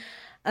things.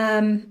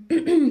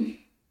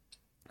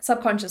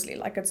 Subconsciously,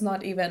 like it's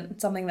not even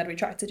something that we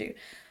try to do.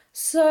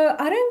 So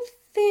I don't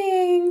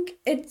think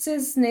it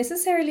is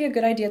necessarily a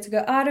good idea to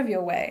go out of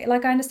your way.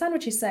 Like I understand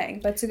what she's saying,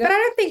 but to go. But I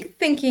don't think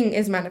thinking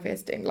is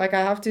manifesting. Like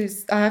I have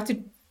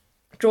to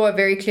draw a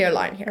very clear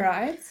line here.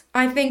 Right.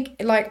 I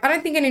think like I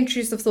don't think an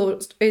intrusive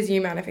thought is you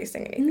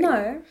manifesting anything.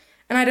 No.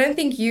 And I don't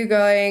think you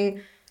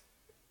going,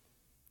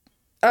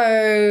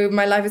 oh,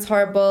 my life is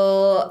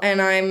horrible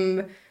and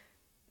I'm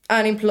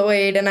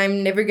unemployed and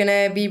I'm never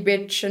gonna be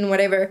rich and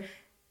whatever,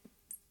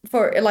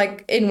 for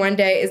like in one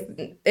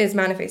day is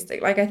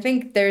manifesting. Like I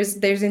think there's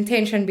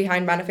intention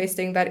behind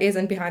manifesting that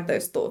isn't behind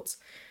those thoughts.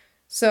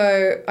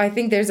 So I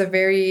think there's a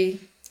very,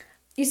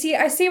 you see,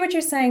 I see what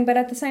you're saying, but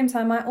at the same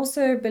time I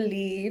also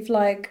believe,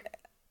 like,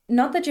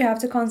 not that you have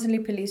to constantly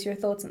police your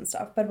thoughts and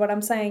stuff, but what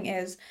I'm saying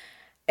is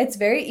it's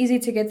very easy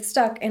to get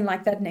stuck in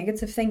like that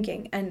negative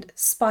thinking and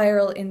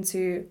spiral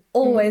into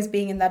always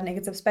being in that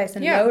negative space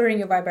and lowering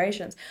your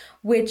vibrations,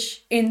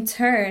 which in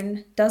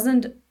turn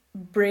doesn't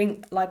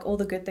bring like all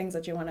the good things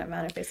that you want to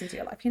manifest into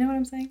your life. You know what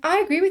I'm saying? I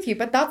agree with you,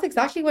 but that's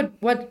exactly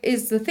what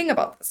is the thing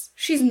about this.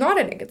 She's not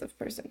a negative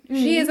person.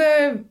 She is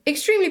a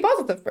extremely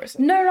positive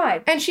person. No,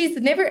 right. And she's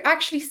never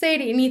actually said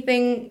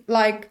anything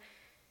like,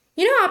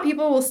 you know how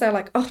people will say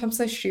like, oh, I'm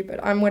so stupid,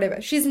 I'm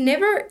whatever. She's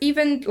never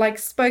even like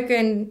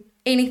spoken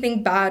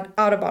anything bad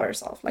out about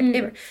herself, like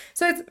ever.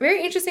 So it's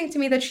very interesting to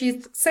me that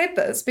she's said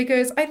this,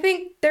 because I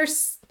think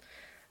there's,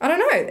 I don't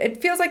know,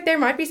 it feels like there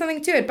might be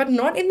something to it, but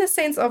not in the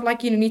sense of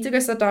like, you need to go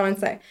sit down and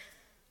say,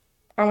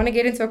 I want to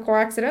get into a car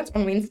accident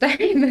on Wednesday,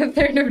 the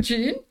 3rd of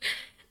June,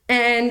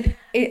 and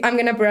I'm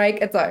going to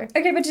break, it's over.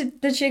 Okay, but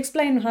did she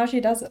explain how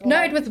she does it?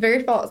 No, it was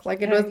very fast.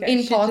 Like, it was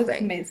in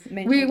passing.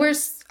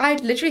 I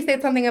literally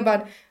said something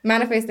about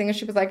manifesting, and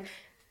she was like,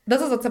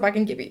 this is a tip I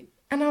can give you.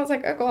 And I was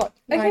like, oh God.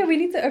 Okay, like, we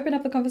need to open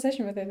up the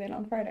conversation with her then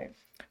on Friday.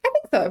 I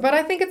think so, but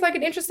I think it's like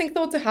an interesting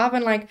thought to have,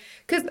 and like,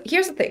 because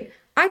here's the thing.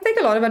 I take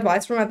a lot of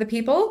advice from other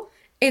people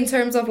in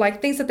terms of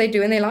like things that they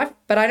do in their life,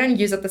 but I don't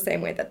use it the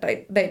same way that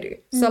they do.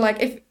 So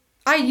like if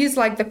I use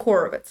like the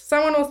core of it,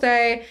 someone will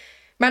say,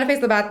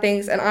 manifest the bad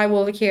things, and I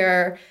will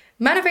hear,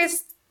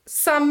 manifest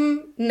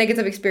some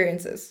negative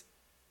experiences.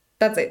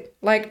 That's it.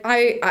 Like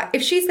I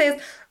if she says,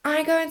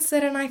 I go and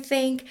sit and I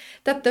think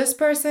that this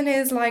person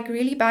is like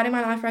really bad in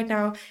my life right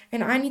now,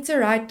 and I need to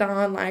write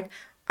down like,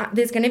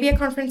 there's going to be a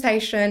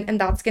confrontation and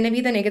that's going to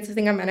be the negative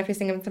thing I'm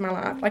manifesting into my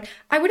life. Like,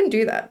 I wouldn't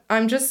do that.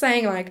 I'm just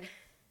saying, like,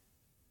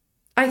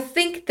 I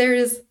think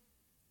there's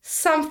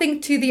something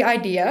to the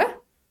idea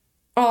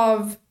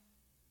of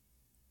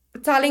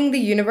telling the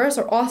universe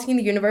or asking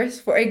the universe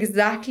for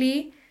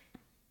exactly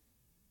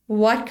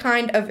what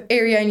kind of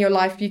area in your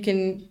life you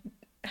can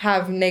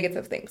have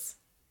negative things.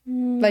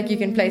 Like you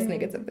can place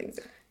negative things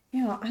in.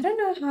 Yeah, I don't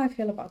know how I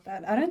feel about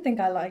that. I don't think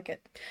I like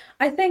it.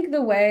 I think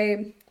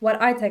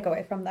what I take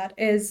away from that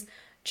is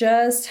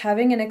just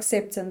having an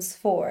acceptance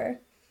for,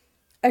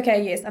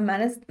 okay, yes, I'm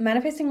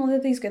manifesting all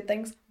of these good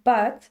things,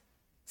 but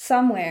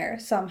somewhere,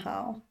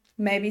 somehow,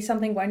 maybe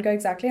something won't go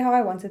exactly how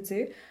I want it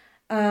to.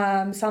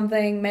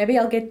 Maybe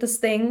I'll get this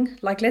thing,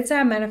 like let's say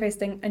I'm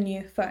manifesting a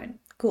new phone.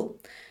 Cool.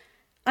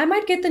 I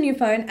might get the new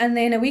phone and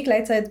then a week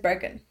later it's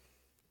broken.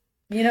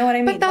 You know what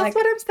I mean? But that's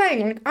what I'm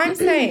saying.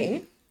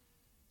 Like,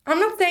 I'm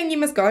not saying you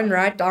must go and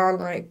write down,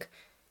 like,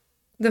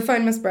 the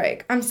phone must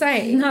break. I'm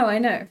saying... No, I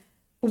know.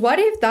 What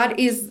if that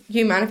is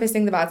you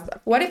manifesting the bad stuff?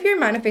 What if you're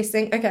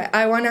manifesting, okay,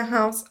 I want a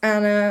house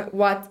and a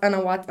what, and a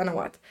what, and a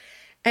what.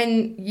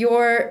 And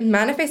your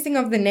manifesting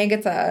of the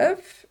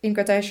negative, in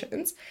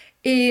quotations,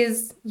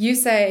 is you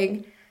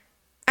saying,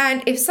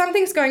 and if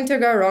something's going to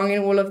go wrong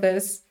in all of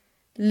this,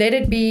 let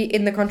it be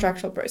in the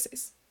contractual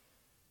process.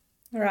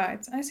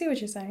 Right. I see what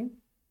you're saying.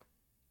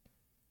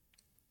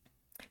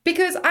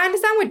 Because I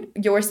understand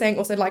what you're saying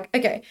also, like,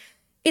 okay,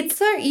 it's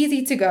so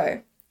easy to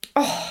go,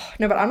 oh,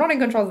 no, but I'm not in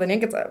control of the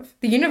negative.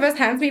 The universe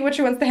hands me what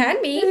she wants to hand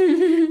me,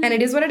 and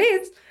it is what it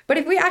is. But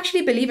if we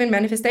actually believe in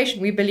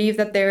manifestation, we believe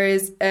that there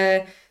is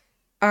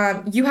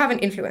you have an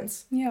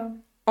influence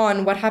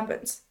on what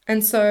happens.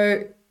 And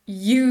so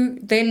you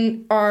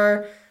then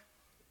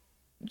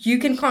you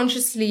can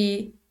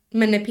consciously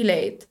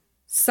manipulate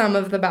some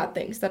of the bad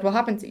things that will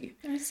happen to you.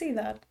 I see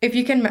that. If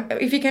you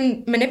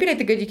can manipulate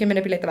the good, you can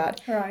manipulate the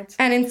bad. Right.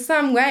 And in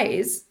some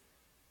ways,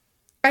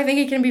 I think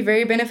it can be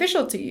very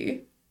beneficial to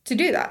you to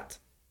do that.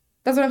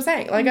 That's what I'm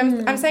saying. Like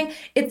I'm saying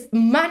it's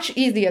much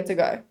easier to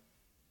go,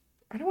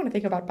 I don't want to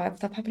think about bad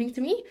stuff happening to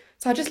me,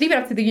 so I'll just leave it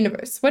up to the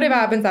universe. Whatever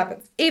happens,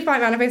 happens. If I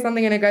manifest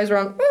something and it goes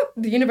wrong,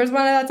 the universe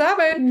won't let that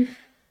happen.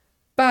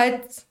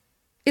 But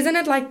isn't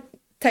it like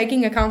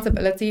taking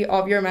accountability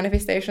of your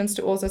manifestations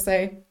to also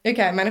say,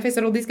 okay, I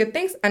manifested all these good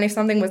things, and if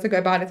something was to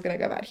go bad, it's going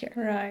to go bad here.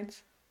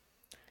 Right.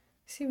 I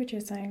see what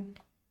you're saying.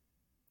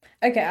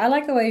 Okay, I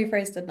like the way you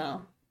phrased it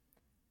now.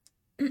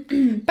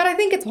 But I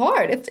think it's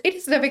hard. It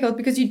is difficult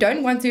because you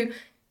don't want to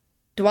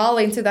dwell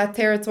into that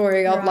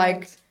territory of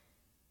like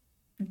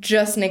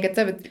just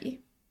negativity.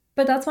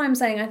 But that's why I'm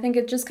saying I think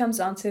it just comes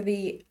down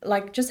to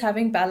just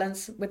having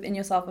balance within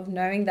yourself of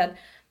knowing that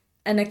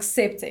and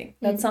accepting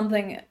that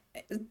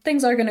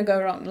things are going to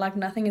go wrong. Like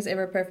nothing is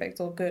ever perfect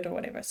or good or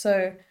whatever.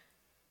 So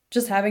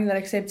just having that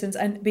acceptance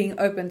and being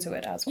open to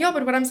it as well. Yeah,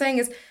 but what I'm saying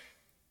is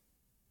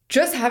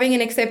just having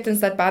an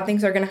acceptance that bad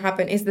things are going to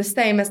happen is the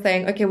same as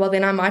saying, okay, well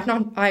then I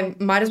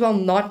might as well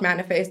not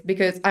manifest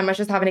because I must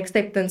just have an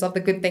acceptance of the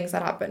good things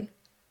that happen.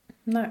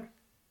 No.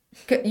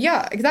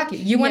 Yeah, exactly.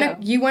 You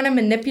want to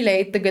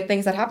manipulate the good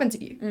things that happen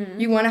to you.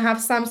 You want to have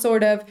some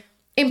sort of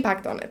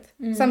impact on it,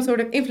 some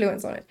sort of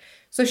influence on it.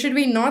 So should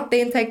we not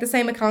then take the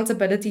same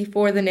accountability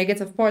for the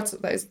negative parts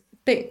of those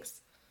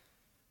things?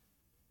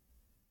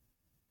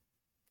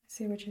 I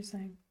see what you're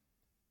saying.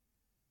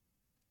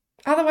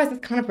 Otherwise,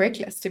 it's kind of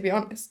reckless, to be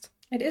honest.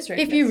 It is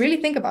reckless. If you really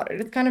think about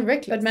it, it's kind of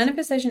reckless. But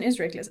manifestation is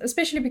reckless,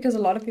 especially because a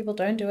lot of people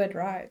don't do it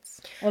right.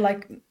 Or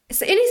like...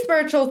 So any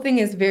spiritual thing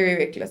is very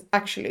reckless,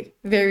 actually.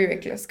 Very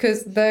reckless.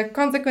 Because the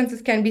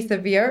consequences can be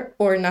severe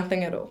or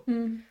nothing at all.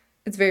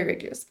 It's very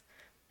reckless.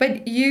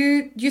 But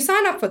you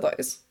sign up for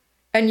those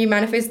and you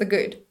manifest the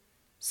good.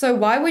 So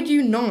why would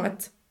you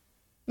not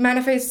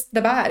manifest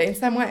the bad in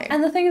some way?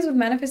 And the thing is with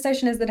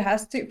manifestation is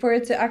that for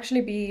it to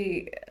actually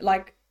be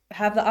like...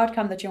 have the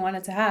outcome that you want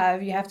it to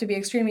have, you have to be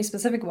extremely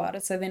specific about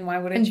it. So then why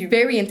wouldn't you...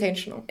 very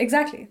intentional.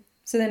 Exactly.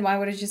 So then why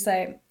wouldn't you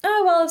say,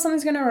 oh, well, if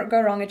something's going to go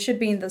wrong, it should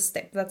be in this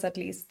step. That's at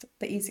least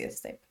the easiest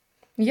step.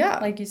 Yeah.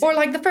 Like you said. Or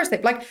like the first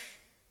step. Like,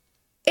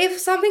 if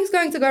something's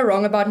going to go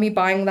wrong about me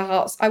buying the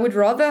house, I would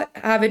rather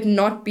have it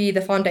not be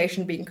the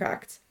foundation being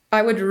cracked.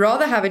 I would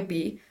rather have it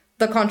be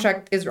the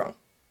contract is wrong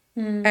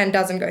and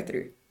doesn't go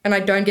through. And I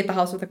don't get the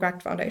house with a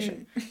cracked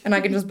foundation. And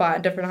I can just buy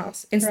a different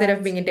house instead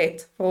of being in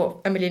debt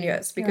for 1 million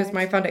years because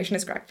my foundation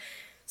is cracked.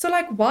 So,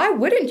 like, why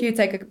wouldn't you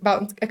take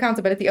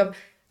accountability of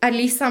at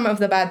least some of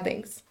the bad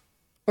things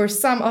or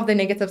some of the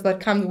negatives that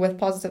come with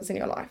positives in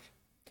your life?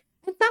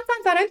 And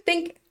sometimes I don't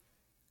think,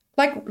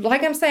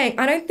 like I'm saying,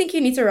 I don't think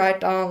you need to write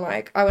down,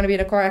 like, I want to be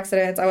in a car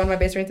accident, I want my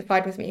best friend to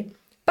fight with me.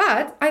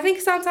 But I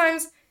think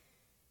sometimes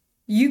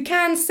you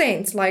can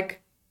sense,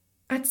 like,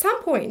 at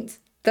some point,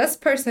 this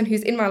person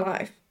who's in my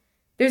life,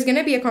 there's going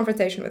to be a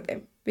confrontation with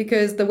them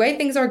because the way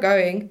things are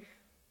going,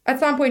 at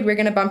some point we're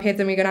going to bump heads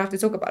and we're going to have to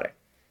talk about it.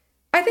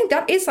 I think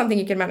that is something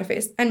you can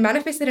manifest and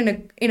manifest it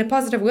in a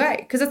positive way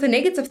because it's a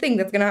negative thing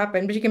that's going to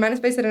happen, but you can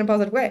manifest it in a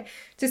positive way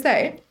to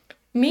say,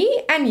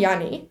 me and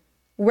Yanni,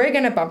 we're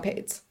going to bump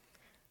heads.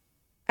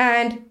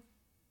 And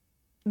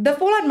the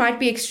fallout might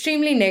be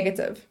extremely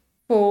negative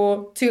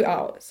for 2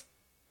 hours.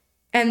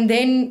 And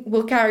then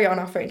we'll carry on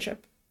our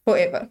friendship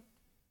forever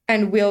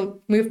and we'll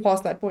move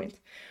past that point.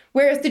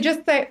 Whereas to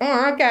just say,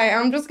 oh, okay,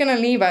 I'm just going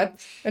to leave it.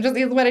 It just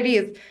is what it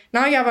is.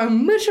 Now you have a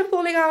mutual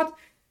falling out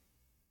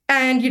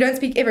and you don't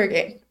speak ever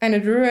again. And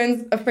it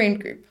ruins a friend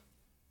group.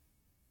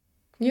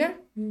 You know?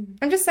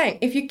 I'm just saying,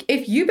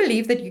 if you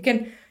believe that you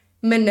can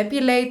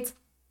manipulate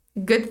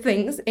good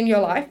things in your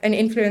life and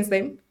influence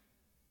them,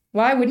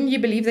 why wouldn't you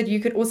believe that you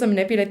could also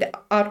manipulate the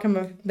outcome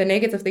of the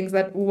negative things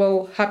that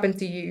will happen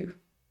to you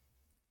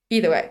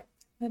either way?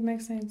 That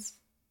makes sense.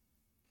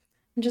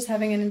 I'm just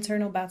having an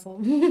internal battle.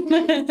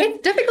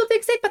 It's difficult to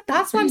accept, but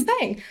that's what I'm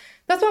saying.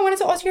 That's why I wanted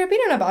to ask your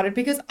opinion about it,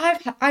 because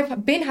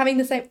I've been having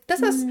the same.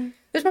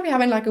 This probably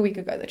happened like a week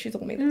ago that she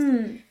told me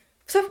this.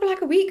 So for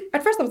like a week,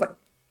 at first I was like,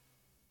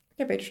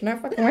 yeah, bitch, no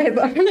fucking way.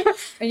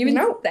 Are you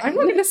no, I'm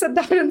not gonna sit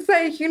down and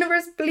say,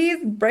 universe, please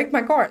break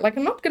my car. Like,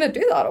 I'm not gonna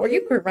do that. Are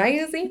you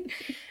crazy?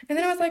 And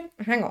then I was like,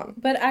 hang on.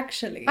 But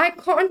actually, I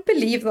can't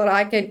believe that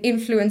I can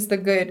influence the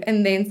good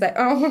and then say,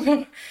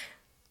 oh,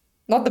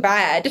 not the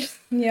bad.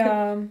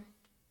 Yeah.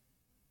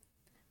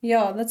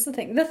 Yeah, that's the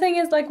thing. The thing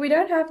is, like, we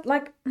don't have,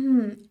 like,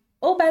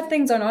 all bad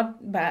things are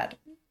not bad.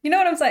 You know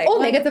what I'm saying? All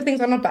like, negative things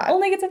are not bad.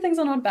 All negative things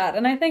are not bad.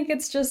 And I think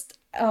it's just,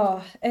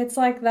 it's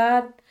like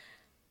that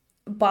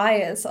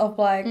bias of,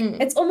 like,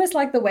 it's almost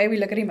like the way we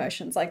look at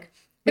emotions. Like,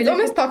 it's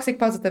almost toxic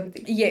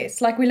positivity. Yes,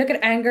 like we look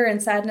at anger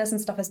and sadness and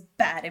stuff as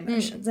bad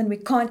emotions, and we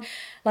can't,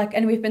 like,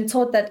 and we've been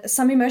taught that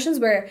some emotions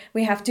where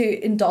we have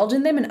to indulge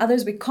in them and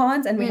others we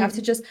can't, and we have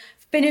to just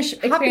finish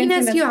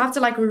happiness. You have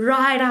to like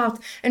ride out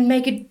and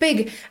make it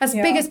big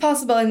as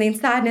possible, and then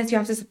sadness you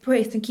have to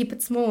suppress and keep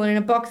it small and in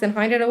a box and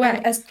hide it away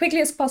and as quickly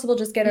as possible.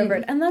 Just get over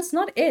it, and that's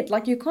not it.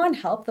 Like, you can't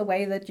help the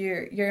way that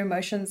your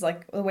emotions,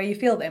 like the way you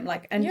feel them,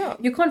 like, and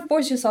you can't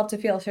force yourself to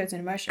feel certain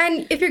emotions.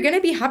 And if you're gonna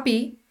be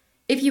happy,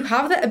 if you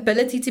have the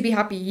ability to be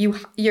happy, you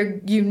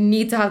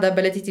need to have the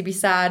ability to be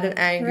sad and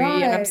angry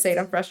and upset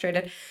and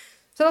frustrated.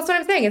 So that's what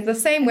I'm saying. It's the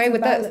same way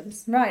with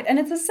this. Right. And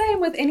it's the same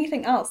with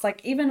anything else.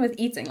 Like, even with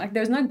eating, like,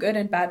 there's no good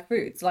and bad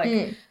foods.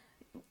 Like,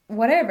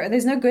 whatever.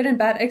 There's no good and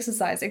bad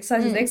exercise.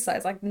 Exercise is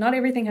exercise. Like, not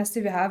everything has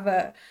to have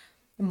a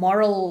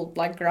moral,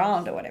 like,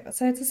 ground or whatever.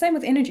 So it's the same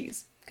with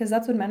energies, because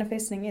that's what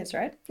manifesting is,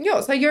 right?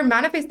 Yeah. So you're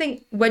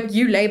manifesting what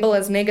you label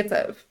as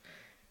negative,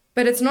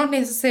 but it's not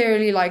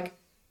necessarily like,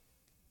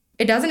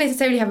 it doesn't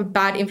necessarily have a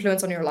bad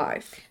influence on your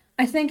life.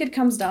 I think it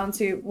comes down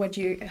to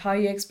how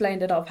you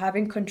explained it, of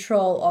having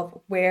control of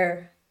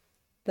where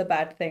the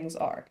bad things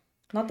are.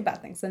 Not the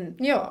bad things.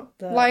 And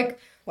like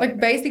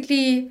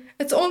basically,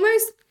 it's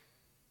almost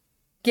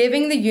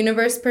giving the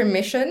universe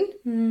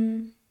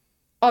permission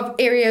of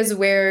areas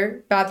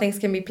where bad things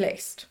can be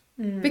placed.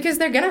 Because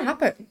they're going to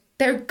happen.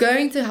 They're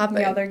going to happen.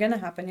 Yeah, they're going to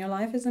happen. Your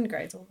life isn't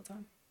great all the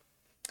time.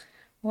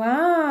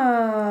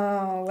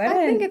 Wow, I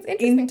think it's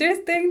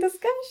interesting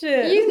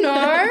discussion. You know,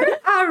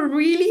 I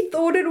really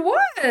thought it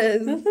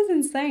was. This is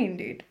insane,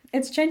 dude.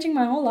 It's changing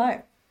my whole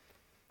life.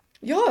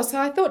 Yeah, so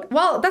I thought,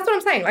 well, that's what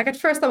I'm saying. Like, at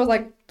first I was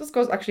like, this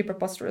girl's actually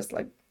preposterous.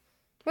 Like,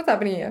 what's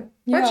happening here?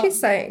 What's she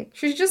saying?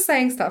 She's just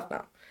saying stuff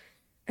now.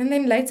 And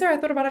then later I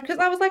thought about it, because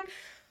I was like,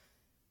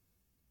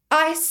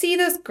 I see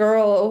this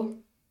girl.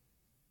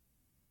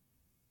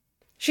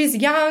 She's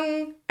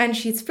young and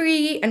she's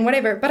free and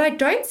whatever, but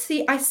I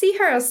see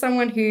her as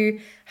someone who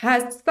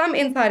has some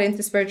insight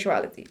into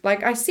spirituality.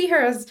 Like, I see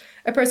her as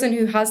a person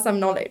who has some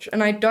knowledge,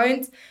 and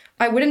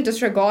I wouldn't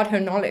disregard her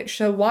knowledge.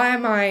 So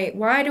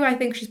why do I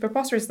think she's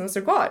preposterous in this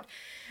regard?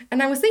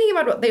 And I was thinking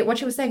about what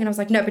she was saying, and I was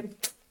like, no, but you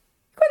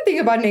can't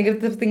think about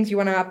negative things you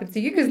want to happen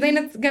to you, because then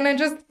it's gonna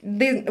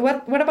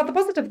what about the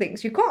positive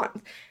things? You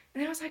can't.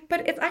 And I was like,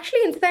 but it's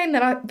actually insane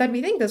that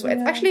we think this way.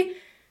 It's actually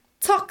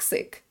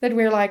toxic that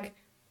we're like,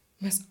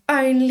 must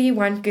only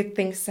want good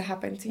things to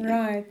happen to you.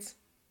 Right.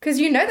 Because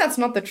that's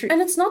not the truth.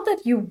 And it's not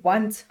that you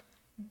want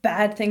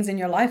bad things in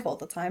your life all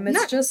the time.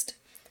 It's just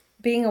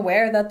being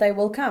aware that they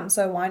will come.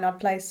 So why not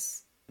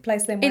place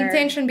them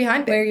intention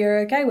behind them, where you're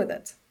okay with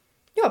it?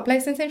 Yeah,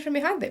 place intention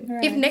behind them.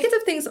 Right. If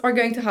negative things are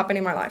going to happen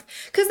in my life,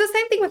 because the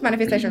same thing with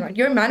manifestation, right?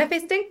 You're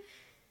manifesting.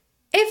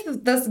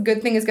 If this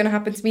good thing is going to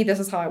happen to me, this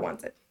is how I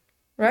want it,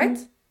 right?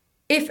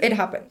 If it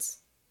happens.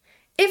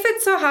 If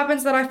it so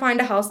happens that I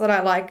find a house that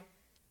I like,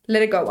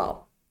 let it go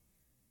well.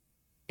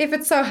 If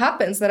it so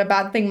happens that a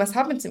bad thing must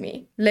happen to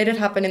me, let it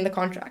happen in the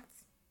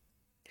contracts.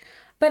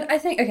 But I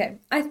think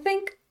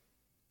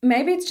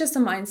maybe it's just a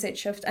mindset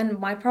shift, and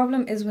my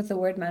problem is with the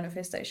word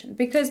manifestation,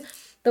 because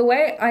the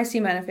way I see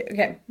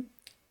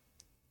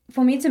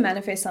for me to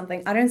manifest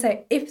something, I don't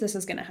say if this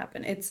is going to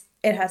happen. It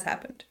has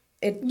happened.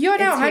 You're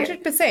now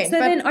 100%. So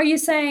then are you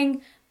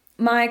saying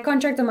my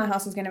contract on my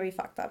house is going to be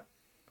fucked up?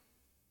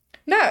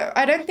 No,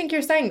 I don't think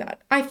you're saying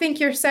that. I think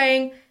you're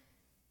saying,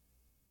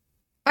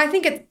 I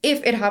think it's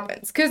if it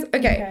happens. Because,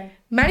 okay,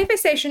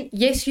 manifestation,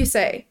 yes, you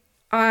say,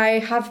 I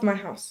have my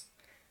house.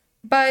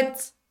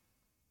 But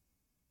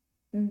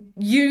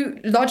you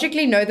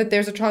logically know that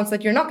there's a chance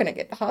that you're not going to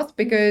get the house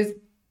because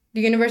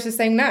the universe is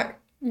saying no.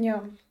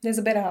 Yeah, there's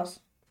a better house.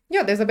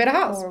 Yeah, there's a better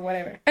house. Or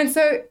whatever. And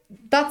so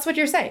that's what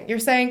you're saying. You're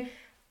saying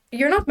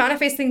you're not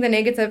manifesting the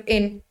negative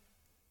in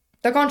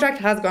the contract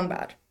has gone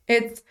bad.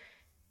 It's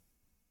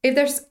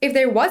if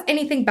there was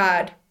anything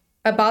bad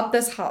about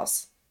this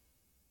house,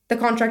 the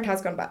contract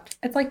has gone bad.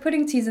 It's like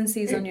putting T's and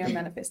C's on your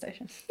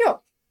manifestation. Yeah.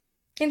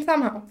 In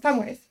some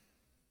ways.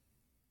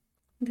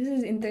 This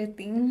is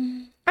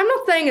interesting. I'm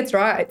not saying it's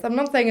right. I'm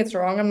not saying it's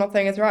wrong. I'm not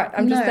saying it's right.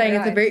 I'm just saying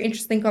it's a very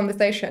interesting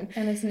conversation.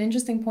 And it's an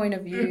interesting point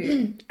of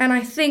view. And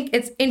I think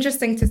it's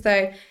interesting to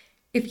say,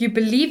 if you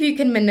believe you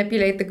can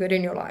manipulate the good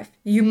in your life,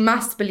 you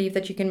must believe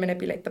that you can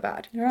manipulate the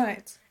bad.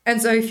 Right. And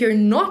so if you're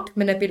not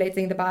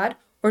manipulating the bad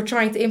or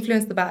trying to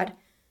influence the bad,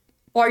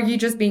 are you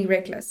just being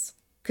reckless?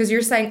 Because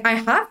you're saying, I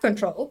have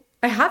control.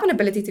 I have an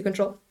ability to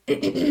control.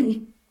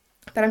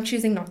 But I'm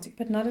choosing not to.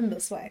 But not in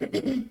this way.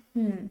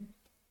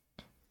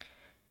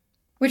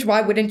 Which,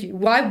 why wouldn't you?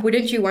 Why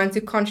wouldn't you want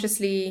to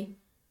consciously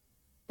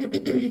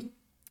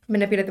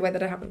manipulate the way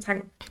that it happens?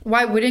 Hang on.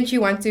 Why wouldn't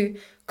you want to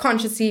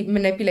consciously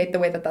manipulate the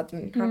way that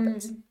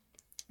happens?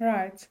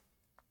 Right.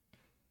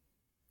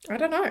 I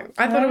don't know.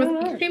 I thought it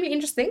was extremely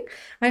interesting.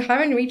 I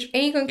haven't reached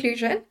any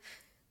conclusion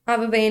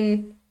other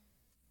than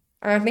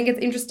I think it's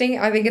interesting.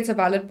 I think it's a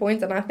valid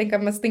point, and I think I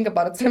must think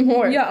about it some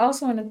more. Yeah, I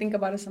also want to think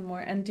about it some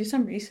more and do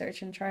some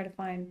research and try to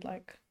find,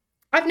 like...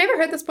 I've never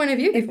heard this point of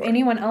view before. If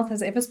anyone else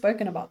has ever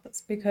spoken about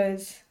this,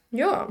 because...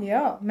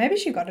 Yeah, maybe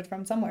she got it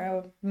from somewhere,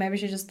 or maybe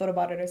she just thought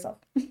about it herself.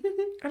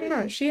 I don't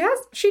know. She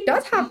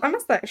does have, I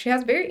must say, she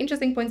has very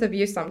interesting points of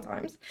view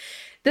sometimes.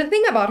 The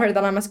thing about her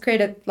that I must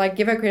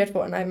give her credit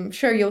for, and I'm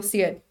sure you'll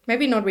see it,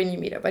 maybe not when you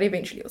meet her, but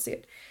eventually you'll see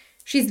it.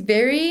 She's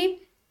very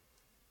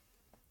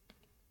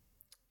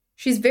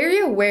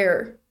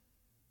aware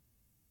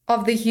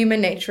of the human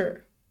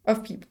nature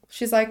of people.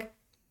 She's like,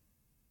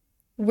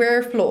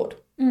 we're flawed.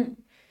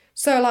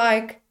 So,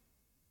 like,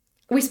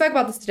 we spoke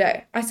about this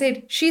today. I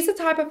said, she's the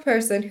type of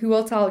person who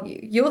will tell you,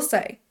 you'll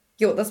say,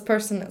 yo, this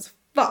person is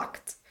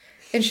fucked.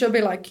 And she'll be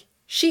like,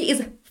 she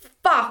is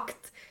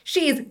fucked.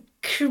 She is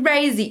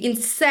crazy,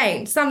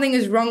 insane. Something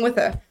is wrong with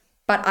her.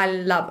 But I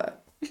love her.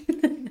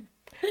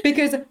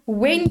 Because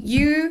when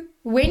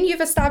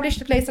you've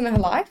established a place in her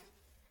life,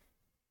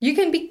 you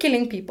can be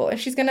killing people and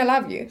she's gonna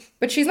love you.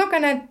 But she's not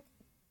gonna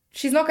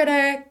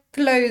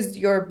close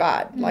your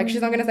bad. Like,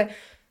 she's not gonna say,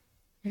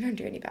 you don't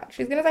do any bad.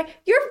 She's gonna say,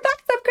 you're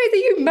fucked up crazy,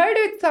 you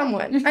murdered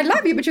someone. I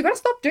love you, but you gotta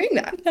stop doing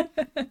that.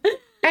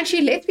 And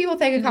she lets people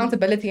take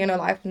accountability in her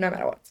life no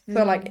matter what.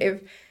 So, like,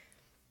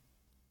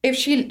 if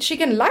she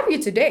can love you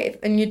to death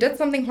and you did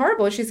something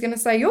horrible, she's gonna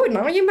say, yo,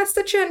 now you must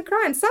sit here and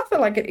cry and suffer.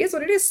 Like, it is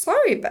what it is.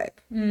 Sorry,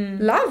 babe.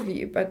 Love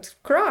you, but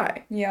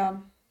cry. Yeah.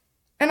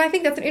 And I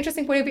think that's an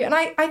interesting point of view. And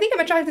I think I'm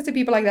attracted to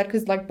people like that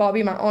because, like,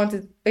 Bobby, my aunt,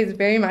 is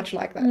very much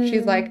like that.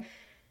 She's like,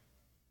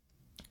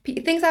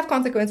 things have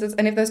consequences,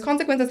 and if those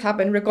consequences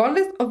happen,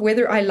 regardless of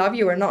whether I love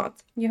you or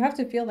not, you have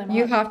to feel them.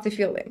 You have to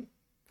feel them.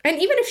 And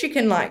even if she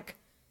can, like,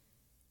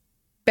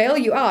 bail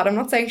you out, I'm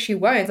not saying she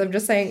won't. I'm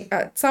just saying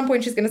at some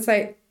point she's gonna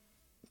say,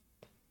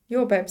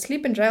 yo, babe,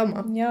 sleep in jail,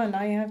 mom. Yeah,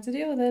 now you have to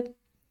deal with it.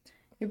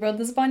 You brought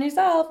this upon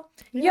yourself.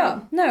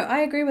 Yeah, no, I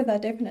agree with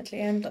that, definitely.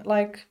 And,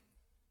 like,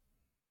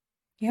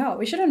 yeah,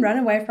 we shouldn't run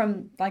away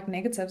from, like,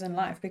 negatives in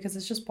life because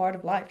it's just part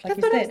of life. Like,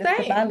 that's you said,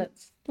 it's the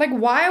balance. Like,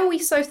 why are we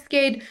so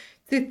scared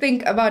to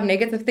think about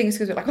negative things?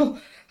 Because we're like,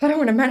 oh, I don't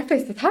want to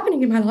manifest what's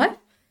happening in my life.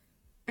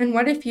 And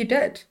what if you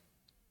did?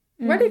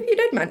 What if you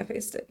did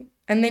manifest it?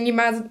 And then you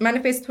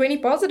manifest 20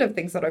 positive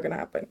things that are going to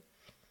happen.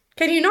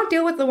 Can you not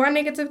deal with the one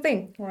negative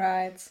thing?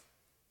 Right.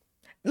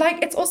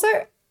 Like, it's also,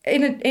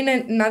 in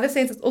another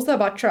sense, it's also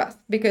about trust.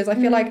 Because I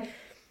feel like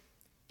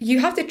you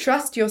have to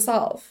trust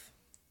yourself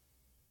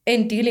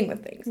in dealing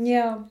with things.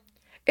 Yeah.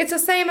 It's the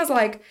same as,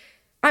 like,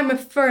 I'm a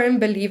firm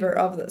believer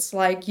of this.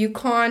 Like, you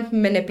can't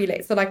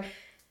manipulate. So, like,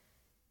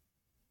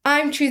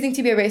 I'm choosing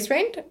to be a best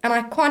friend, and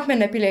I can't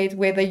manipulate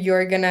whether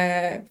you're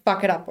gonna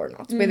fuck it up or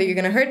not. Whether you're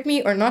gonna hurt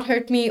me or not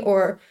hurt me,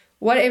 or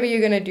whatever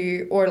you're gonna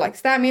do, or, like,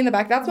 stab me in the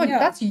back. That's what. Yeah.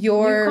 That's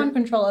your. You can't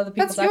control other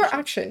people's action. That's your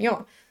action.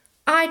 Yeah.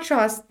 I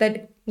trust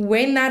that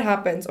when that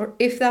happens, or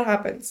if that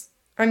happens,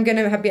 I'm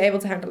gonna be able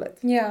to handle it.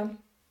 Yeah.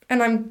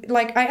 And I'm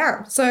like, I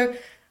am. So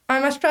I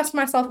must trust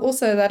myself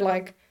also that,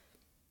 like,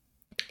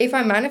 if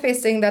I'm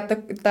manifesting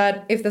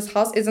that if this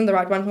house isn't the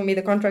right one for me,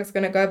 the contract's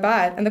going to go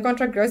bad, and the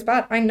contract goes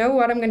bad, I know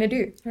what I'm going to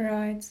do.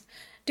 Right.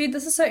 Dude,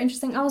 this is so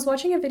interesting. I was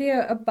watching a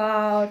video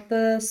about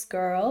this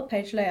girl,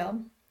 Paige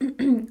Leal,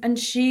 and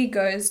she's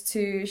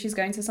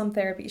going to some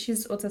therapy.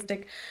 She's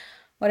autistic,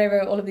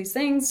 whatever, all of these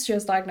things. She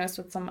was diagnosed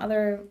with some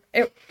other,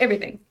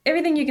 everything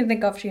you can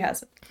think of, she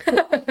has it.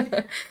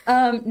 Cool.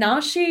 Now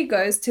she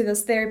goes to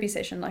this therapy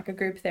session, like a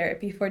group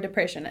therapy for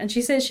depression. And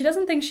she says she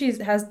doesn't think she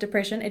has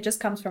depression. It just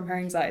comes from her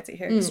anxiety,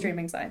 her extreme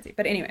anxiety.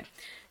 But anyway,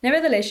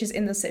 nevertheless, she's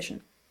in this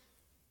session.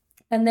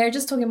 And they're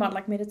just talking about,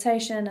 like,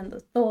 meditation and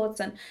the thoughts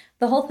and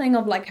the whole thing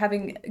of, like,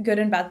 having good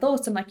and bad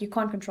thoughts, and, like, you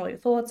can't control your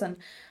thoughts and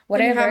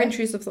whatever. And you have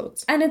intrusive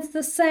thoughts. And it's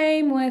the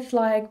same with,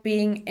 like,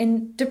 being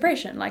in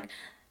depression. Like,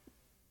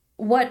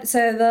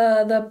 so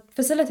the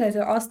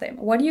facilitator asked them,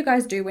 what do you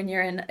guys do when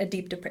you're in a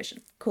deep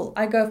depression? Cool.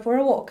 I go for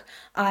a walk.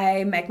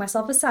 I make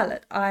myself a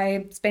salad.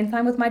 I spend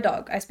time with my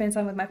dog. I spend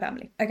time with my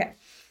family. Okay.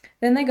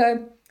 Then they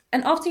go,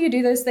 and after you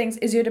do those things,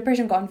 is your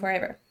depression gone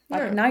forever?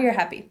 Like, now you're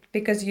happy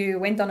because you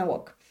went on a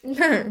walk.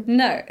 No.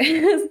 No.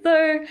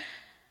 So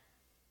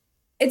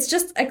it's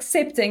just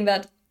accepting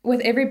that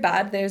with every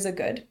bad, there's a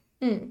good.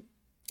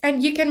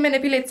 And you can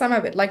manipulate some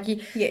of it. Like,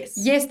 Yes.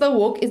 yes, the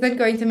walk isn't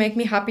going to make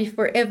me happy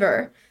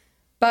forever,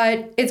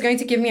 but it's going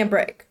to give me a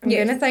break. I'm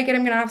Yes. going to take it.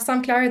 I'm going to have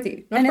some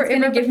clarity. Not And it's forever,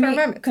 going to but give for a me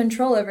moment.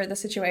 control over the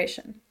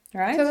situation,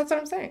 right? So that's what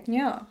I'm saying.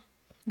 Yeah.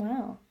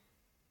 Wow.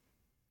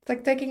 It's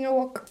like taking a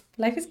walk.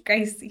 Life is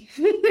crazy.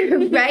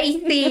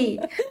 Crazy.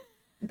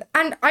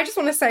 And I just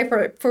want to say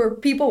for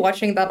people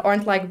watching that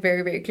aren't like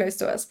very, very close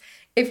to us,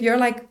 if you're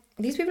like,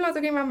 these people are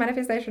talking about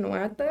manifestation,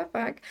 what the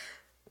fuck?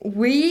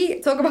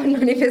 We talk about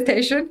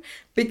manifestation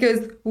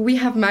because we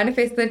have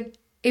manifested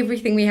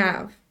everything we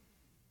have.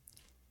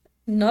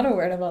 Not a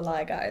word of a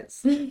lie,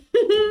 guys.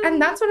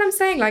 And that's what I'm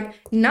saying. Like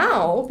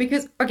now,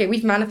 because, okay,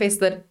 we've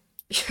manifested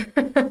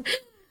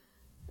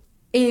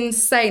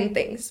insane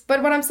things.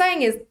 But what I'm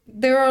saying is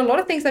there are a lot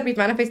of things that we've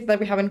manifested that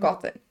we haven't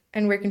gotten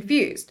and we're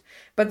confused.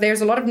 But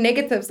there's a lot of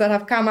negatives that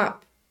have come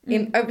up,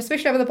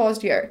 especially over the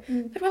past year.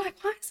 But we're like,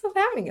 why is this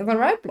happening? It's a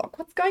roadblock.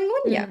 What's going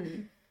on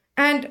here?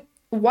 And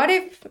what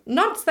if,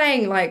 not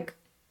saying like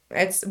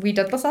we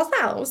did this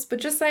ourselves, but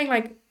just saying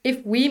like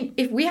if we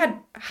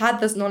had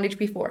this knowledge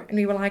before and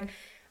we were like,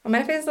 I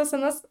manifest this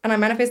and this, and I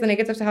manifest the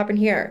negative to happen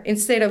here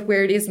instead of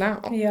where it is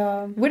now.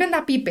 Yeah. Wouldn't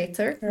that be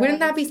better? Right. Wouldn't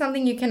that be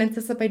something you can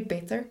anticipate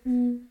better?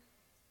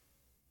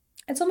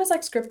 It's almost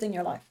like scripting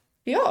your life.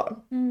 Yeah.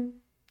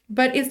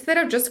 But instead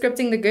of just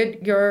scripting the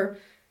good,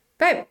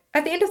 babe,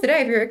 at the end of the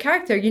day, if you're a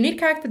character, you need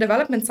character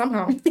development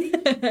somehow.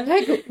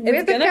 Like,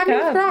 where's it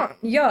coming from?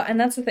 Yeah, and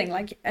that's the thing.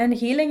 Like, and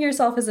healing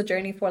yourself is a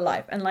journey for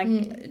life. And like,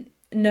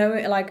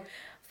 knowing, like,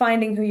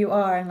 finding who you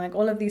are and like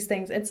all of these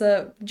things, it's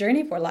a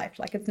journey for life.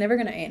 Like, it's never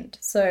going to end.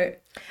 So,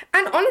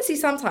 and honestly,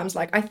 sometimes,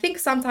 like, I think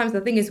sometimes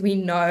the thing is we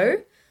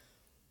know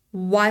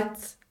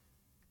what,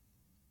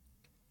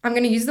 I'm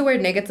going to use the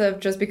word negative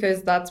just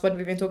because that's what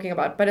we've been talking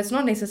about, but it's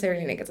not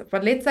necessarily negative.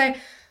 But let's say,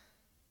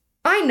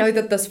 I know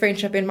that this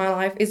friendship in my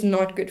life is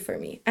not good for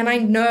me. And I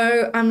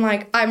know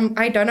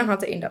I don't know how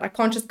to end it. I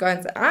can't just go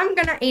and say, I'm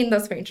going to end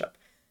this friendship.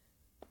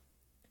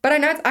 But I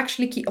know it's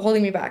actually keep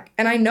holding me back.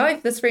 And I know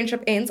if this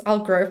friendship ends, I'll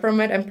grow from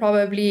it and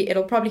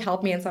it'll probably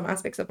help me in some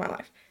aspects of my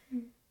life.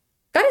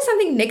 That is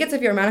something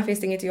negative you're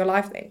manifesting into your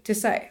life then, to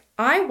say,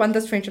 I want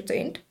this friendship to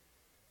end.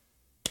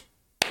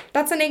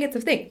 That's a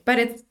negative thing, but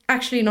it's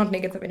actually not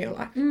negative in your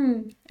life.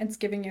 it's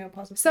giving you a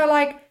positive. So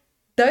like,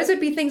 those would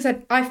be things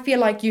that I feel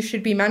like you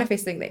should be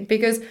manifesting them,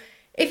 because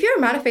if you're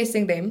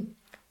manifesting them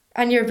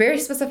and you're very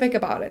specific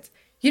about it,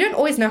 you don't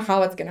always know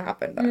how it's going to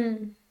happen though.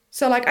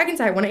 So like I can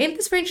say, I want to end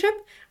this friendship.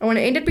 I want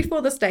to end it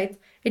before this date.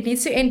 It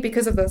needs to end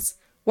because of this,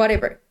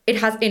 whatever. It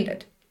has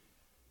ended.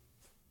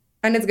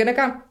 And it's going to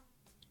come.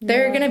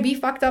 They're going to be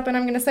fucked up and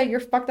I'm going to say, you're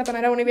fucked up and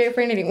I don't want to be your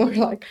friend anymore.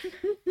 Like,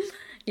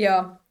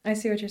 yeah, I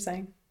see what you're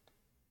saying.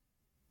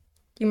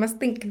 you must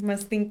think. You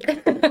must think.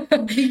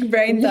 Big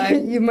brain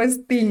time. You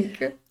must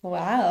think.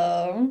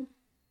 Wow.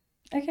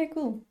 Okay,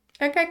 cool.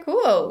 Okay,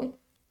 cool.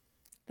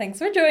 Thanks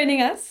for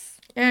joining us.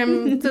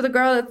 To the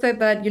girl that said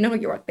that, you know who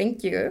you are.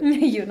 Thank you.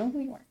 You know who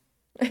you are.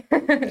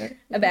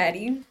 A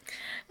baddie.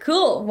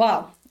 Cool.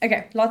 Wow.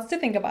 Okay, lots to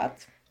think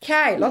about.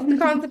 Okay, lots to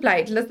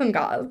contemplate. Listen,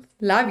 guys.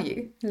 Love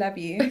you. Love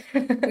you.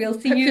 We'll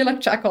see I you. feel like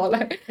Chuck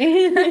Harlow.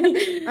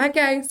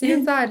 Okay, see you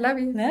inside. Love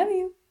you. Love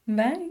you.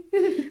 Bye.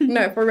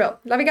 No, for real.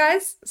 Love you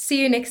guys.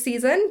 See you next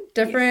season.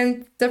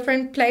 Different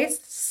place,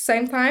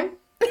 same time.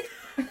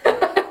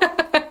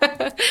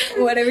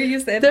 Whatever you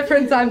said.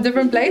 Different time,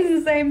 different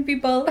place. Same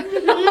people.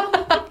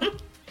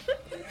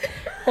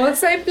 Well,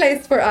 same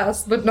place for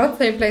us, but not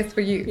same place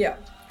for you. Yeah.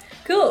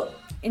 Cool.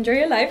 Enjoy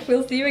your life.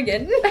 We'll see you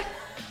again.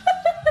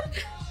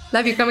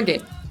 Love you. Come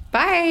again.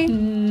 Bye.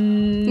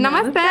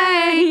 Namaste.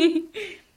 Namaste.